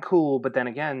 kind of cool, but then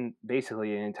again,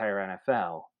 basically an entire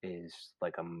NFL is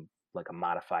like a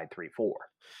modified 3-4.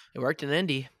 It worked in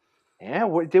Indy.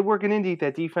 Yeah, it did work in Indy.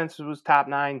 That defense was top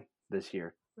 9 this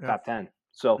year, Yeah. top 10.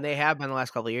 So And they have been the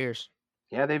last couple of years.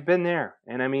 yeah, they've been there.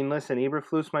 And I mean, listen,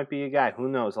 Eberflus might be a guy. Who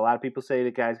knows? A lot of people say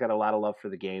the guy's got a lot of love for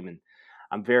the game, and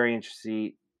I'm very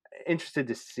interested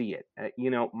to see it.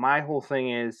 My whole thing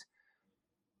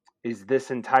is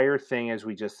this entire thing, as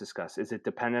we just discussed, is it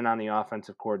dependent on the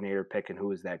offensive coordinator pick, and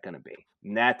who is that going to be?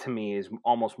 And that to me is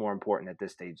almost more important at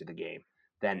this stage of the game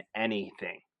than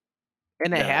anything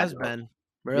And it than a head has coach. been, Yeah.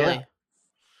 really.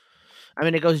 I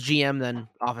mean, it goes GM then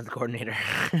offensive coordinator.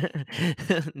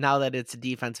 Now that it's a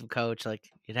defensive coach, like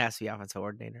it has to be offensive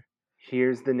coordinator.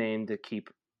 Here's the name to keep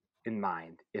in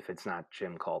mind if it's not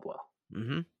Jim Caldwell.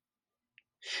 Mm-hmm.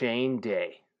 Shane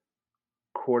Day,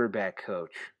 quarterback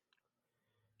coach,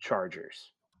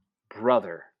 Chargers,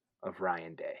 brother of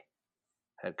Ryan Day,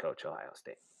 head coach, Ohio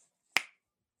State.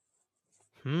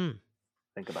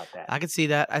 Think about that. I could see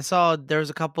that. I saw there's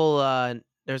a couple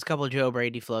Joe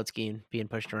Brady floats being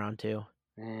pushed around too.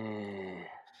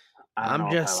 I don't I'm know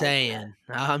if I just like that. saying.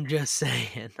 I'm just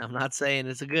saying. I'm not saying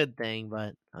it's a good thing,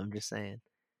 but I'm just saying.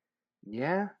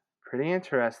 Yeah, pretty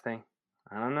interesting.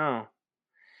 I don't know.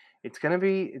 It's gonna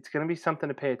be something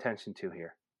to pay attention to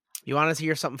here. You want to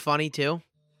hear something funny too?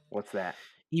 What's that?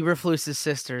 Eberflus's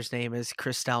sister's name is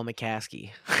Christelle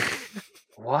McCaskey.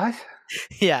 What?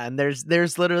 Yeah, and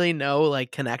there's literally no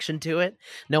like connection to it.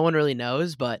 No one really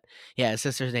knows, but yeah, his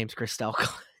sister's name's Christelle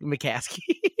McCaskey.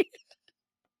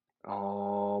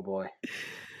 Oh boy.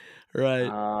 Right.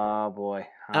 Oh boy.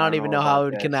 I I don't don't even know know how about it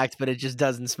would this. connect, but it just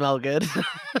doesn't smell good.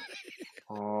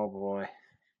 Oh boy.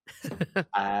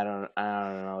 I don't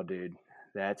know, dude.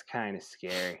 That's kind of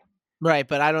scary. Right,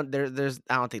 but I don't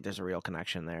I don't think there's a real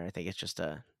connection there. I think it's just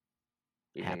a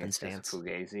You think it's just a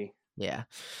happenstance. fugazi? Yeah.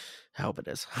 I hope it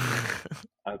is.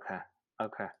 Okay.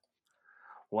 Okay.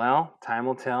 Well, time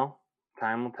will tell.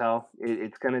 Time will tell.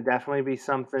 It's going to definitely be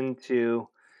something to.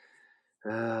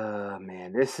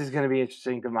 Man, this is going to be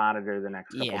interesting to monitor the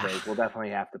next couple Yeah. days. We'll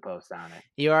definitely have to post on it.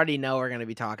 You already know we're going to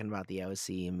be talking about the OC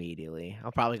immediately.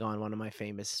 I'll probably go on one of my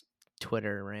famous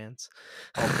Twitter rants.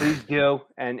 Oh, please do,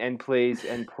 and please,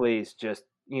 just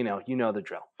you know the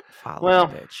drill. Follow the Well,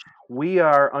 bitch. we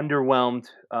are underwhelmed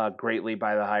greatly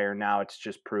by the hire. Now it's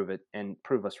just prove it and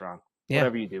prove us wrong. Yeah.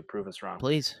 Whatever you do, prove us wrong.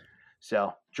 Please.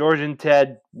 So, George and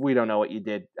Ted, we don't know what you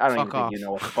did. I don't even Fuck think off. you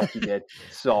know what the fuck you did.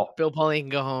 So, Bill Pauline can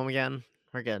go home again.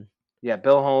 We're good. yeah,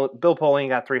 Bill Pauline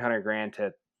got $300,000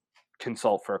 to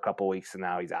consult for a couple weeks, and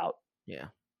now he's out. Yeah.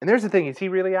 And there's the thing: is he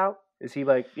really out? Is he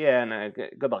like, yeah, no,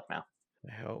 good luck now?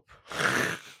 I hope.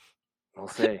 We'll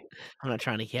see. I'm not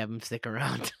trying to have him stick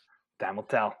around. Time will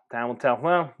tell. Time will tell.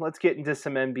 Well, let's get into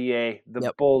some NBA.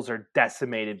 The Bulls are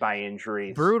decimated by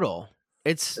injuries. Brutal.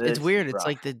 It's weird. It's rough.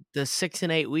 like the 6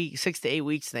 to 8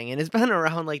 weeks thing, and it's been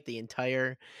around like the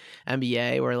entire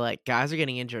NBA where like guys are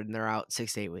getting injured and they're out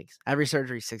 6 to 8 weeks. Every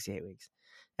surgery 6 to 8 weeks.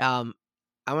 I'm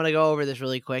gonna go over this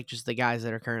really quick, just the guys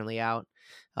that are currently out.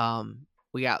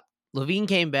 We got Levine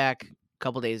came back a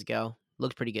couple days ago,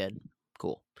 looked pretty good,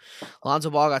 cool. Lonzo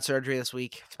Ball got surgery this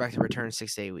week, expected to return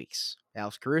 6 to 8 weeks.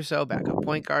 Alex Caruso, backup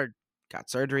point guard,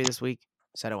 got surgery this week,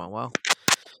 said it went well.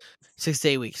 6 to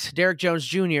 8 weeks. Derek Jones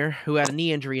Jr., who had a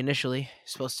knee injury initially,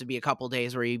 supposed to be a couple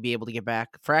days where he'd be able to get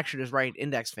back, fractured his right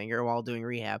index finger while doing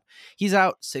rehab. He's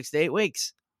out 6 to 8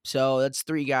 weeks. So that's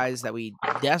 3 guys that we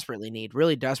desperately need,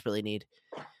 really desperately need.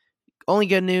 Only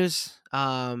good news,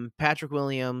 Patrick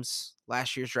Williams,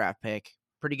 last year's draft pick,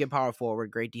 pretty good power forward,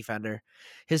 great defender.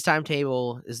 His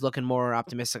timetable is looking more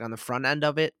optimistic on the front end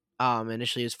of it.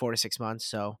 Initially it was 4 to 6 months,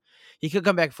 so he could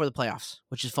come back before the playoffs,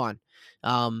 which is fun.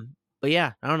 But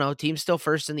yeah, I don't know. Team's still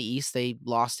first in the East. They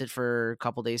lost it for a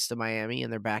couple days to Miami,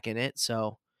 and they're back in it.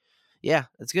 So yeah,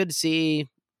 it's good to see.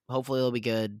 Hopefully it'll be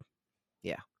good.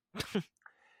 Yeah.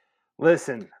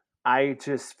 Listen, I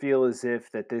just feel as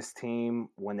if that this team,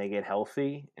 when they get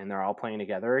healthy and they're all playing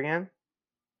together again,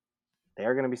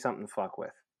 they're going to be something to fuck with.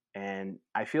 And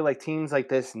I feel like teams like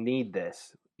this need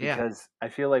this because I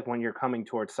feel like when you're coming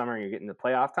towards summer and you're getting to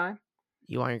playoff time,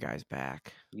 you want your guys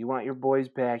back. You want your boys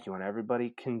back. You want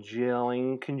everybody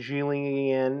congealing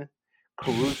in.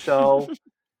 Caruso,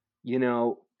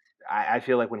 I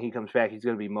feel like when he comes back, he's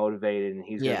going to be motivated and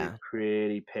he's going to be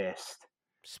pretty pissed.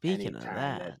 Speaking of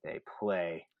that they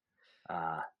play.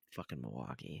 Fucking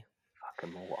Milwaukee.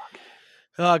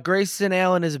 Grayson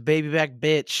Allen is a baby back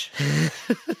bitch.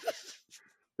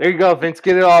 There you go, Vince.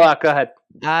 Get it all out. Go ahead.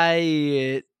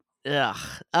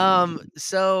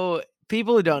 So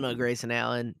people who don't know Grayson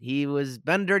Allen, he was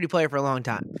been a dirty player for a long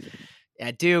time.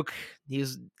 At Duke, he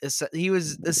was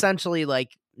essentially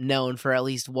like known for at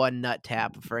least one nut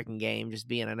tap a freaking game, just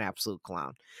being an absolute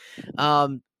clown.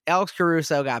 Alex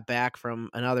Caruso got back from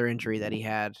another injury that he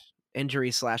had.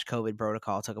 Injury/COVID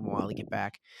protocol. Took him a while to get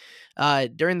back.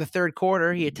 During the third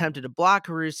quarter, he attempted to block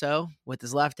Caruso with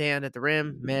his left hand at the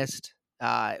rim, missed.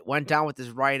 Went down with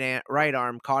his right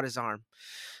arm, caught his arm.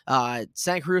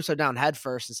 Sent Caruso down head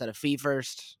first instead of feet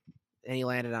first, and he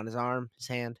landed on his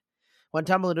hand. Went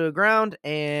tumbling to the ground,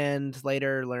 and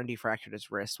later learned he fractured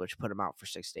his wrist, which put him out for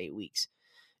 6 to 8 weeks.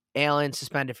 Allen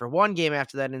suspended for 1 game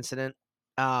after that incident.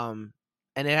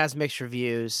 and it has mixed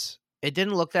reviews. It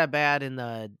didn't look that bad in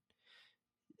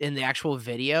the actual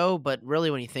video, but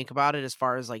really when you think about it, as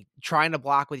far as like trying to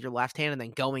block with your left hand and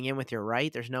then going in with your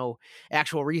right, there's no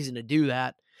actual reason to do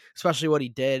that, especially what he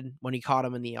did when he caught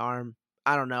him in the arm.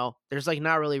 I don't know. There's like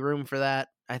not really room for that,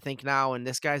 I think now. And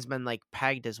this guy's been like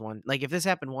pegged as one. Like if this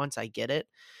happened once, I get it,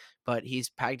 but he's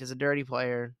pegged as a dirty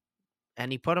player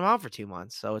and he put him out for 2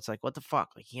 months. So it's like, what the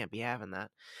fuck? Like, you can't be having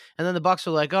that. And then the Bucks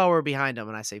are like, oh, we're behind him.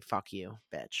 And I say, fuck you,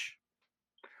 bitch.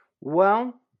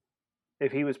 Well,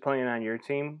 if he was playing on your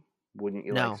team, wouldn't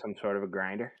you like No. some sort of a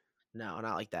grinder? No,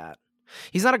 not like that.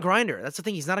 He's not a grinder. That's the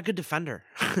thing. He's not a good defender.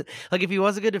 Like if he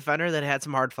was a good defender that had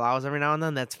some hard fouls every now and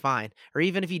then, that's fine. Or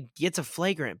even if he gets a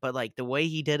flagrant, but like the way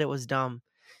he did it was dumb.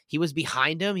 He was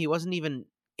behind him. He wasn't even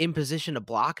in position to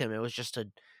block him. It was just a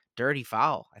dirty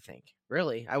foul, I think.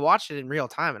 Really. I watched it in real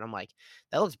time and I'm like,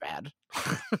 that looks bad.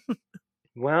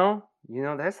 Well,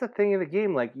 that's the thing of the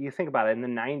game. Like, you think about it, in the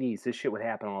 90s, this shit would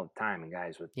happen all the time, and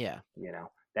guys would, Yeah.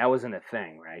 that wasn't a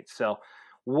thing, right? So,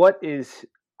 what is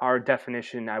our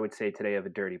definition, I would say, today of a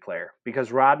dirty player?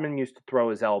 Because Rodman used to throw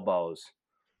his elbows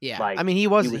Yeah. I like mean, he he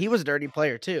was was a dirty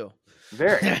player too.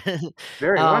 very,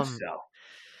 very much um so.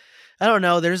 I don't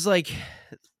know. There's like,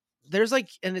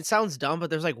 and it sounds dumb, but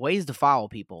there's like ways to foul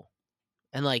people.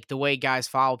 And like the way guys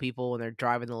foul people when they're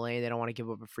driving the lane, they don't want to give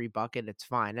up a free bucket. It's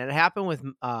fine. And it happened with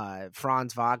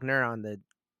Franz Wagner on the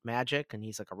Magic, and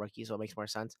he's like a rookie, so it makes more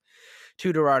sense.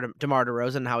 To DeMar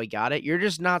DeRozan and how he got it. You're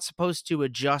just not supposed to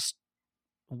adjust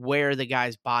where the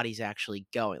guy's body's actually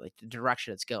going, like the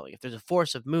direction it's going. If there's a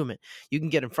force of movement, you can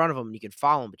get in front of him and you can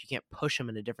follow him, but you can't push him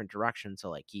in a different direction. So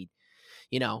like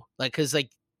because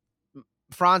like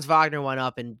Franz Wagner went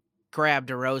up and grabbed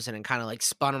DeRozan and kind of like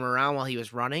spun him around while he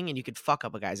was running, and you could fuck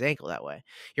up a guy's ankle that way.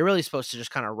 You're really supposed to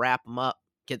just kind of wrap him up,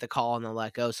 get the call, and then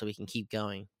let go so we can keep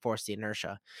going, force the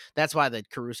inertia. That's why the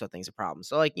Caruso thing's a problem.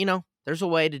 So, like, there's a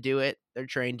way to do it. They're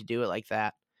trained to do it like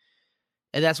that.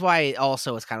 And that's why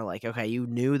also it's kind of like, okay, you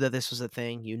knew that this was a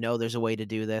thing. There's a way to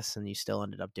do this, and you still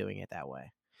ended up doing it that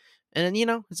way. And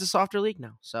then, it's a softer league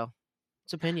now. So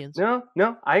it's opinions. No,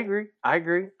 I agree.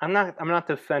 I'm not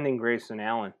defending Grayson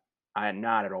Allen.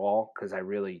 Not at all, because I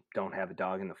really don't have a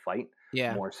dog in the fight.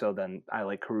 Yeah. More so than I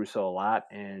like Caruso a lot,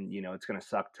 and it's going to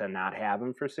suck to not have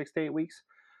him for 6 to 8 weeks.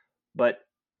 But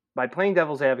by playing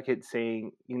devil's advocate,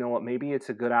 saying, you know what, maybe it's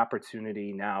a good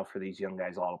opportunity now for these young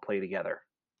guys all to play together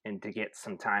and to get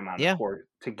some time on the Yeah. court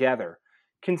together.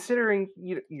 Considering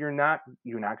you're not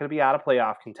going to be out of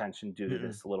playoff contention due to Mm-mm.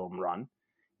 this little run.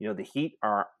 The Heat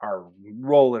are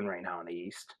rolling right now in the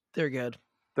East. They're good.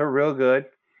 They're real good,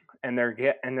 and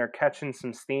they're catching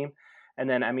some steam. And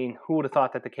then, I mean, who would have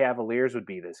thought that the Cavaliers would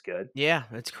be this good? Yeah,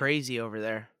 it's crazy over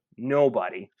there.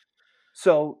 Nobody.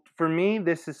 So for me,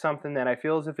 this is something that I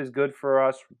feel as if is good for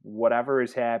us. Whatever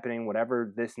is happening,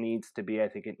 whatever this needs to be, I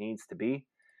think it needs to be.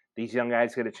 These young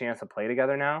guys get a chance to play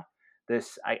together now.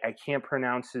 I can't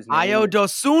pronounce his name. Ayo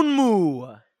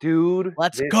Dosunmu. Dude,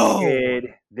 Let's go.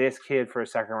 This kid for a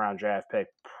second round draft pick,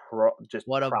 just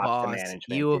What a props to boss.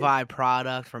 management. U of I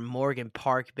product from Morgan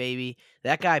Park, baby.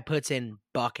 That guy puts in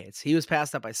buckets. He was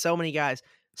passed up by so many guys.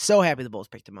 So happy the Bulls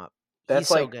picked him up. He's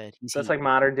so good. That's like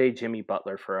modern day Jimmy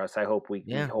Butler for us. I hope we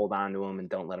Yeah. hold on to him and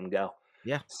don't let him go.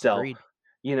 Yeah, So, agreed.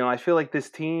 I feel like this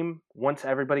team, once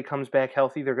everybody comes back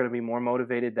healthy, they're going to be more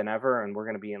motivated than ever, and we're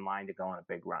going to be in line to go on a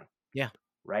big run. Yeah.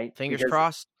 Right? Fingers Because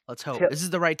crossed. Let's hope. This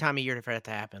is the right time of year for that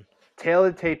to happen. tail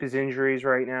of the tape is injuries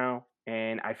right now,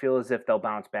 and I feel as if they'll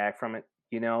bounce back from it.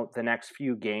 The next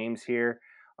few games here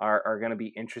are going to be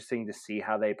interesting to see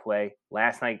how they play.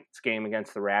 Last night's game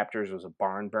against the Raptors was a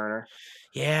barn burner.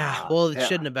 Yeah. Well, it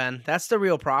shouldn't have been. That's the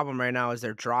real problem right now is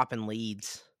they're dropping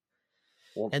leads.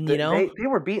 Well, And they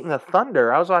were beating the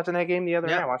Thunder. I was watching that game the other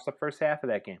night. Yep. I watched the first half of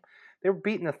that game. They were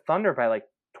beating the Thunder by like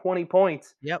 20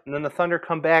 points. Yep. And then the Thunder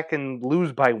come back and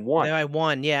lose by 1. By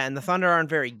 1, yeah. And the Thunder aren't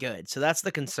very good. So that's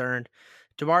the concern.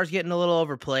 DeMar's getting a little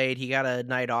overplayed. He got a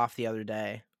night off the other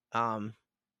day. Load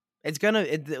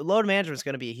management is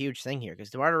gonna be a huge thing here because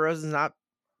DeMar DeRozan's not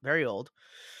very old,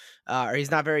 or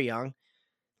he's not very young.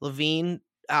 Levine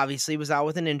obviously was out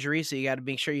with an injury, so you got to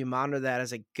make sure you monitor that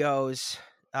as it goes.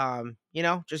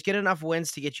 Just get enough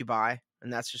wins to get you by,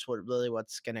 and that's just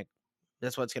what's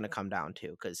gonna come down to.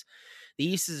 Because the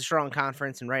East is a strong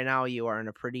conference, and right now you are in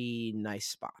a pretty nice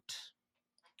spot.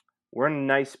 We're in a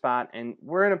nice spot, and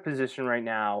we're in a position right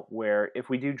now where if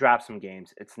we do drop some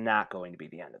games, it's not going to be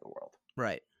the end of the world.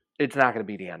 Right. It's not going to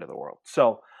be the end of the world.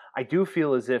 So I do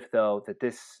feel as if, though, that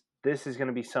this is going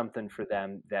to be something for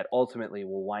them that ultimately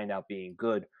will wind up being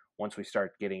good once we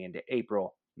start getting into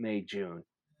April, May, June.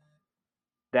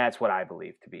 That's what I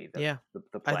believe to be the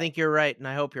play. I think you're right, and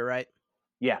I hope you're right.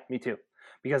 Yeah, me too.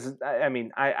 because I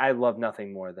mean I love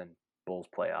nothing more than Bulls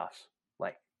playoffs.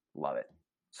 Like love it.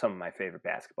 Some of my favorite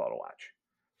basketball to watch.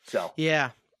 So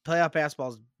Yeah, playoff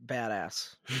basketball's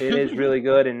badass. it is really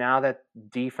good, and now that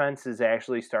defense is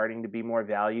actually starting to be more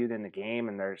valued in the game,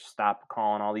 and they're stop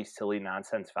calling all these silly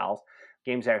nonsense fouls,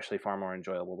 game's actually far more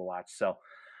enjoyable to watch. So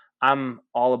I'm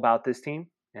all about this team,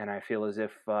 and I feel as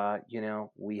if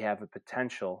we have a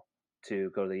potential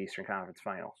to go to the Eastern Conference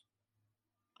Finals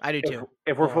I do if too,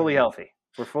 if we're fully wholeheartedly. healthy.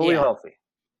 We're fully Yeah, healthy.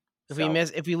 So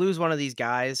if we lose one of these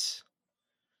guys,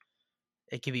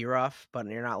 it could be rough, but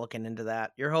you're not looking into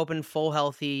that. You're hoping full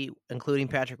healthy, including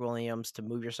Patrick Williams, to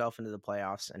move yourself into the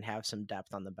playoffs and have some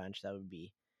depth on the bench. That'd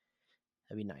be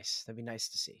nice. That'd be nice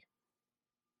to see.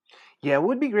 yeah, it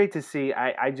would be great to see.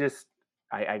 I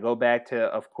go back to,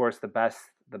 of course, the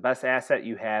best asset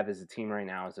you have as a team right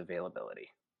now is availability.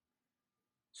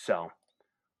 So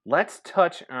let's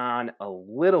touch on a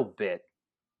little bit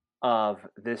of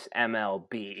this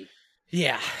MLB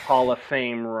Yeah. Hall of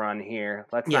Fame run here.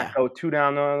 Let's not Yeah. go too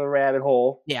down the rabbit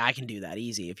hole. Yeah, I can do that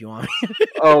easy if you want me.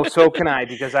 Oh, so can I,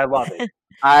 because I love it.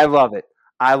 I love it.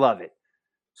 I love it.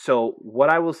 So what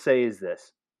I will say is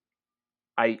this.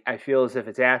 I feel as if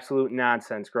it's absolute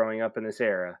nonsense growing up in this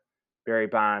era. Barry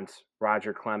Bonds,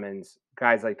 Roger Clemens,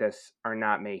 guys like this are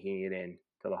not making it in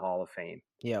to the Hall of Fame.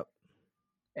 Yep.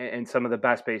 And some of the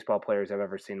best baseball players I've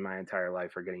ever seen in my entire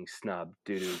life are getting snubbed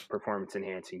due to performance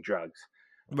enhancing drugs.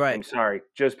 I'm Right. sorry,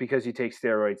 just because you take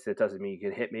steroids, that doesn't mean you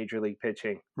can hit major league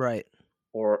pitching Right.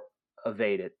 or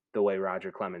evade it the way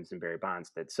Roger Clemens and Barry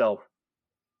Bonds did. So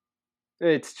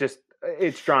it's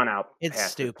drawn out It's past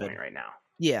this stupid. point right now.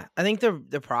 Yeah, I think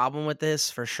the problem with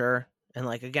this for sure, and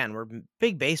like again, we're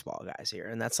big baseball guys here,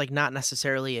 and that's like not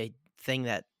necessarily a thing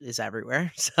that is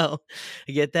everywhere. So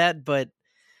I get that, but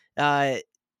uh,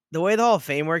 the way the Hall of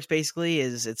Fame works basically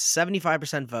is it's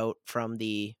 75% vote from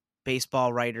the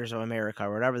Baseball Writers of America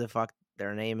or whatever the fuck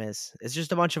their name is. It's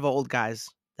just a bunch of old guys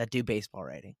that do baseball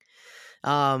writing.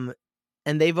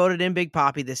 And they voted in Big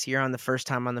Papi this year on the first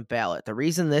time on the ballot. The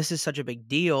reason this is such a big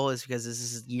deal is because this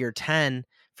is year 10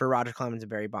 for Roger Clemens and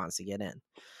Barry Bonds to get in.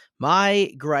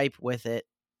 My gripe with it,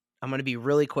 I'm going to be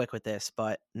really quick with this,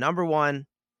 but number one,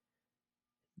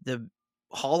 the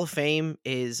Hall of Fame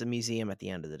is a museum at the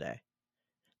end of the day.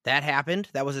 That happened.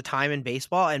 That was a time in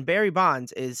baseball. And Barry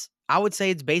Bonds is, I would say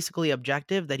it's basically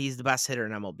objective that he's the best hitter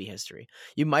in MLB history.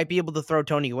 You might be able to throw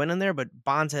Tony Gwynn in there, but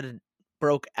Bonds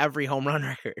broke every home run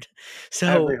record.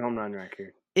 Every So home run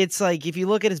record. it's like, if you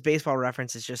look at his baseball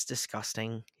reference, it's just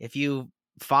disgusting. If you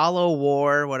follow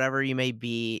WAR, whatever you may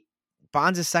be,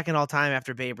 Bonds is second all time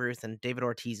after Babe Ruth, and David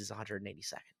Ortiz is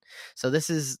 182nd. So this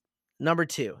is number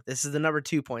two. This is the number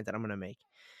 2 point that I'm going to make.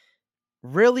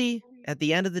 Really, at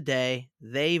the end of the day,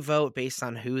 they vote based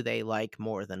on who they like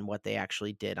more than what they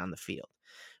actually did on the field.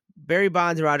 Barry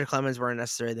Bonds and Roger Clemens weren't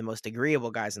necessarily the most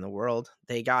agreeable guys in the world.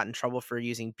 They got in trouble for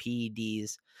using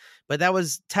PEDs, but that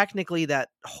was technically, that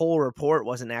whole report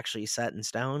wasn't actually set in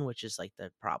stone, which is like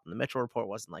the problem. The Mitchell report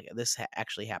wasn't like this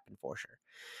actually happened for sure.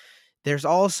 There's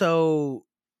also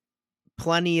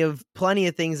plenty of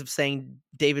things of saying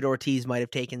David Ortiz might have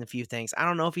taken a few things. I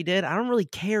don't know if he did. I don't really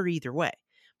care either way.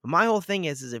 But my whole thing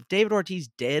is if David Ortiz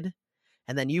did,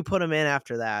 and then you put him in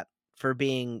after that for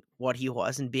being what he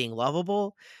was and being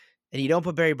lovable, and you don't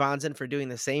put Barry Bonds in for doing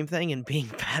the same thing and being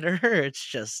better, it's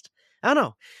just, I don't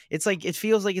know. It's like, it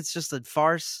feels like it's just a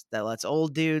farce that lets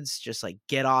old dudes just like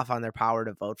get off on their power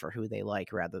to vote for who they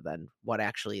like rather than what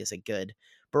actually is a good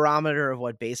barometer of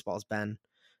what baseball's been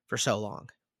for so long.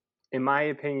 In my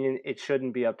opinion, it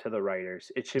shouldn't be up to the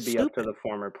writers. It should It's be up to stupid. the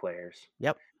former players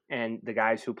Yep. and the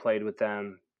guys who played with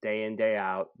them day in, day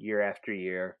out, year after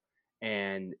year.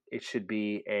 And it should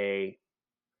be a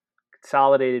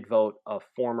consolidated vote of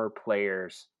former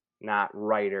players, not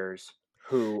writers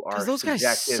who Because are those guys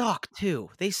subjective. suck too.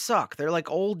 They suck. They're like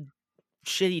old,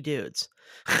 shitty dudes.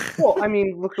 Well, I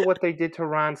mean, look at what they did to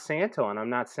Ron Santo, and I'm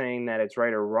not saying that it's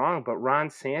right or wrong, but Ron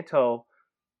Santo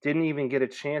didn't even get a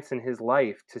chance in his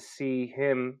life to see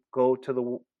him go to the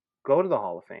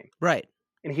Hall of Fame, Right.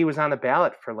 and he was on the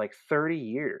ballot for like 30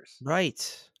 years.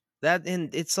 Right. That,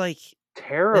 and it's like, and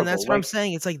Terrible, that's what I'm like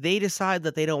saying. It's like they decide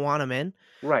that they don't want him in.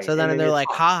 right, So and then then they're it's like,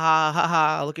 ha ha ha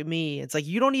ha, look at me. It's like,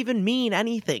 you don't even mean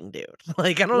anything, dude.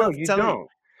 Like, I don't know no, what to you tell you. don't.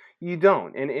 You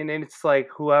don't. And it's like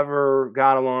whoever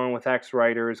got along with X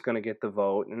writer is going to get the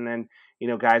vote. And then,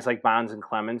 guys like Bonds and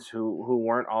Clemens who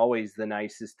weren't always the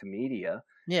nicest to media.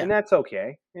 Yeah. And that's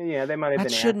okay. And yeah, they might have That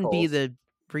been shouldn't be assholes. the No,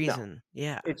 reason.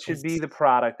 Yeah. it should be It's, the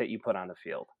product that you put on the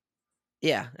field.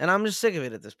 yeah. And I'm just sick of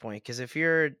it at this point because if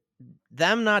you're,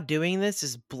 them not doing this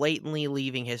is blatantly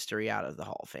leaving history out of the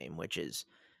Hall of Fame, which is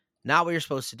Not what you're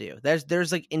supposed to do.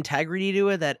 There's like integrity to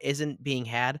it that isn't being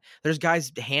had. There's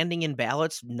guys handing in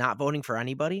ballots, not voting for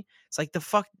anybody. It's like the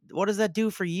fuck. What does that do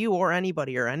for you or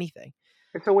anybody or anything?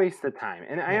 It's a waste of time.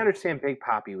 And I Yeah, understand Big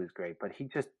Poppy was great, but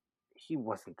he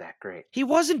wasn't that great. he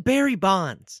wasn't Barry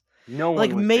Bonds. No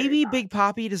Like one was Barry maybe Big Bonds.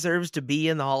 Poppy deserves to be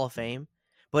in the Hall of Fame,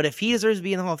 but if he deserves to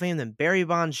be in the Hall of Fame, then Barry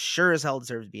Bonds sure as hell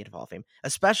deserves to be in the Hall of Fame,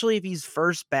 especially if he's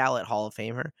first ballot Hall of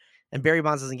Famer. And Barry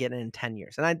Bonds doesn't get in 10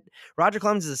 years. And Roger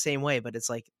Clemens is the same way, but it's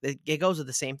like it goes with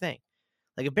the same thing.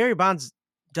 Like if Barry Bonds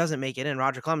doesn't make it in,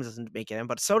 Roger Clemens doesn't make it in,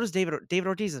 but so does David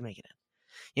Ortiz doesn't make it in.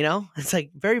 You know, it's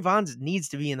like Barry Bonds needs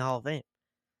to be in the Hall of Fame.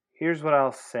 Here's what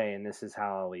I'll say, and this is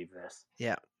how I'll leave this.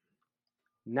 Yeah.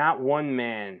 Not one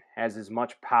man has as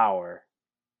much power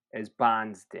as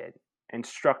Bonds did and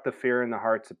struck the fear in the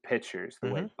hearts of pitchers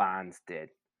the way Bonds did.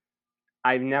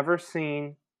 I've never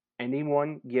seen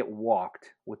anyone get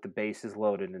walked with the bases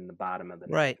loaded in the bottom of the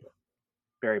ninth. Right.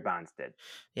 Barry Bonds did.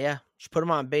 Yeah. Just put him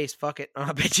on base. Fuck it. I'm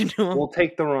not pitching to him. We'll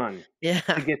take the run Yeah.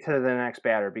 to get to the next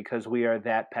batter because we are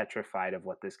that petrified of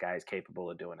what this guy is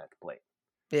capable of doing at the plate.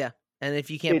 Yeah. And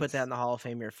if you can't put that in the Hall of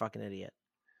Fame, you're a fucking idiot.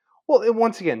 Well,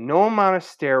 once again, no amount of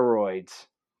steroids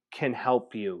can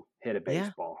help you hit a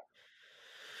baseball.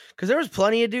 Because there was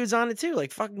plenty of dudes on it too.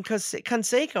 Like fucking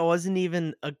Canseco wasn't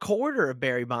even a quarter of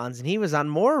Barry Bonds, and he was on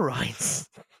more rights.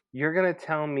 You're going to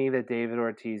tell me that David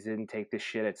Ortiz didn't take the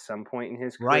shit at some point in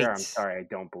his career? Right. I'm sorry, I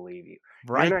don't believe you.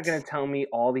 Right. You're not going to tell me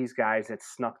all these guys that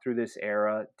snuck through this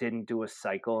era didn't do a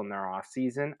cycle in their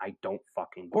offseason? I don't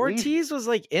fucking believe Ortiz you. was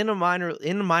like in minor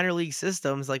league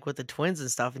systems, like with the Twins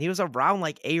and stuff, and he was around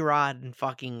like A-Rod and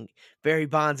fucking Barry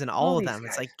Bonds and all of them. Guys,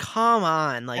 it's like, come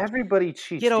on, like everybody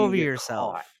cheats. get over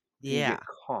yourself. Caught. Yeah. You get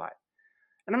caught.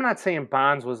 And I'm not saying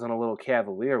Bonds wasn't a little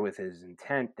cavalier with his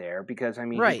intent there because, I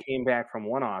mean, he came back from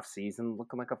one off season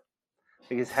looking like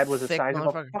his head was the size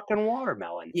of a fucking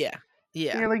watermelon. Yeah.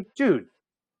 Yeah. And you're like, dude,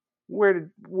 where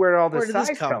did all this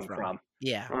size come from?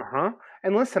 Yeah.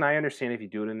 And listen, I understand if you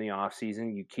do it in the off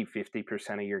season, you keep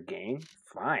 50% of your game,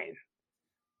 fine.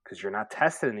 Because you're not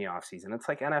tested in the off season. It's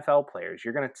like NFL players.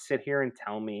 You're going to sit here and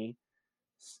tell me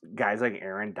guys like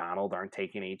Aaron Donald aren't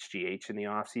taking HGH in the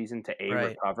off season to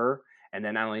recover, and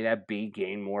then not only that, B,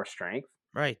 gain more strength.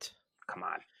 Right. Come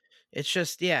on. It's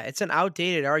just, it's an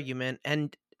outdated argument,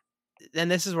 and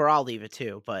this is where I'll leave it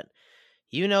too. But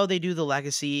they do the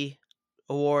legacy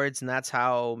awards, and that's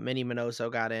how Minnie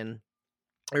Minoso got in,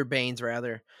 or Baines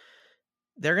rather.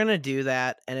 They're gonna do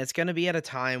that, and it's gonna be at a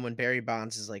time when Barry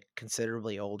Bonds is like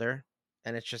considerably older,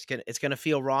 and it's gonna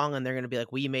feel wrong, and they're gonna be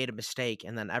like, "We made a mistake,"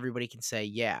 and then everybody can say,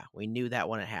 "Yeah, we knew that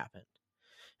when it happened."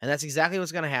 And that's exactly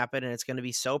what's going to happen, and it's going to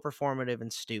be so performative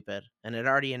and stupid, and it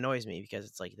already annoys me because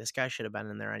it's like, this guy should have been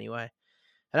in there anyway.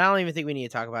 And I don't even think we need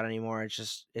to talk about it anymore.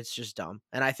 It's just dumb.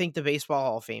 And I think the Baseball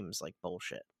Hall of Fame is like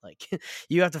bullshit. Like,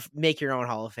 you have to make your own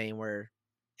Hall of Fame where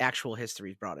actual history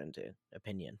is brought into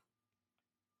opinion.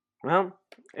 Well,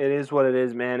 it is what it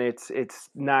is, man. It's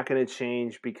not going to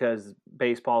change because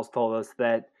baseball's told us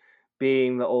that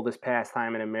being the oldest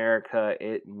pastime in America,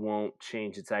 it won't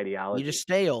change its ideology. You just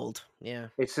stay old. Yeah.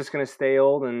 It's just going to stay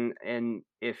old, and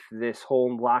if this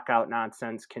whole lockout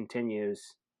nonsense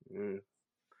continues,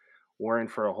 we're in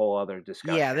for a whole other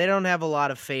discussion. Yeah, they don't have a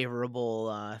lot of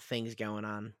favorable things going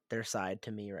on their side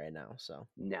to me right now. So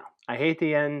no. I hate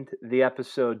to end the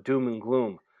episode doom and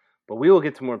gloom, but we will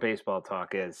get to more baseball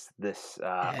talk as this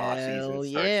offseason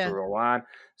starts to roll on,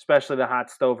 especially the hot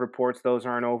stove reports. Those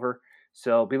aren't over.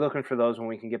 So be looking for those when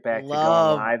we can get back to going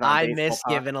live on I Baseball miss Talk.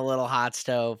 giving a little hot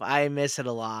stove. I miss it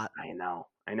a lot. I know.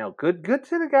 Good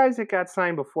to the guys that got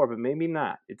signed before, but maybe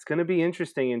not. It's going to be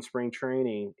interesting in spring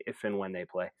training if and when they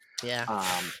play. Yeah.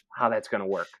 How that's going to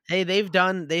work. Hey,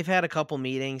 they've had a couple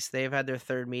meetings. They've had their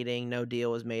third meeting. No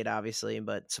deal was made, obviously,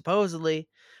 but supposedly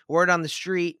word on the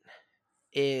street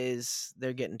is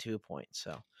they're getting to a point.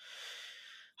 So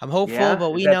I'm hopeful,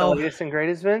 but we know the latest and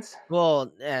greatest, Vince.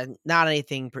 Well, not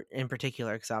anything in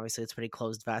particular, because obviously it's pretty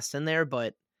closed vest in there.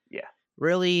 But yeah,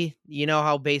 really, you know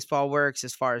how baseball works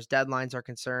as far as deadlines are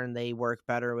concerned. They work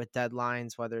better with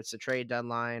deadlines, whether it's the trade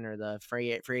deadline or the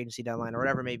free agency deadline or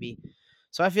whatever it may be.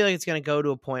 So I feel like it's going to go to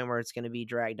a point where it's going to be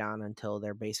dragged on until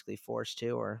they're basically forced to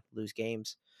or lose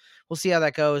games. We'll see how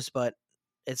that goes, but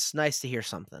it's nice to hear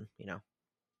something,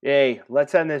 Hey,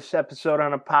 let's end this episode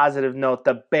on a positive note.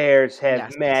 The Bears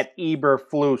have Matt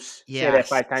Eberflus. Say that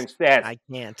 5 times fast. I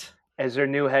can't. As their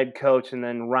new head coach, and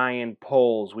then Ryan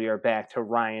Poles. We are back to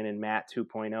Ryan and Matt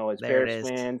 2.0 as Bears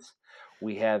fans.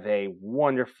 We have a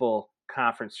wonderful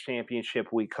conference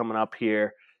championship week coming up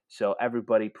here. So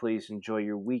everybody, please enjoy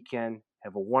your weekend.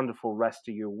 Have a wonderful rest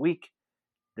of your week.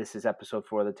 This is episode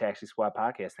 4 of the Taxi Squad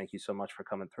podcast. Thank you so much for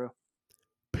coming through.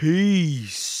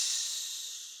 Peace.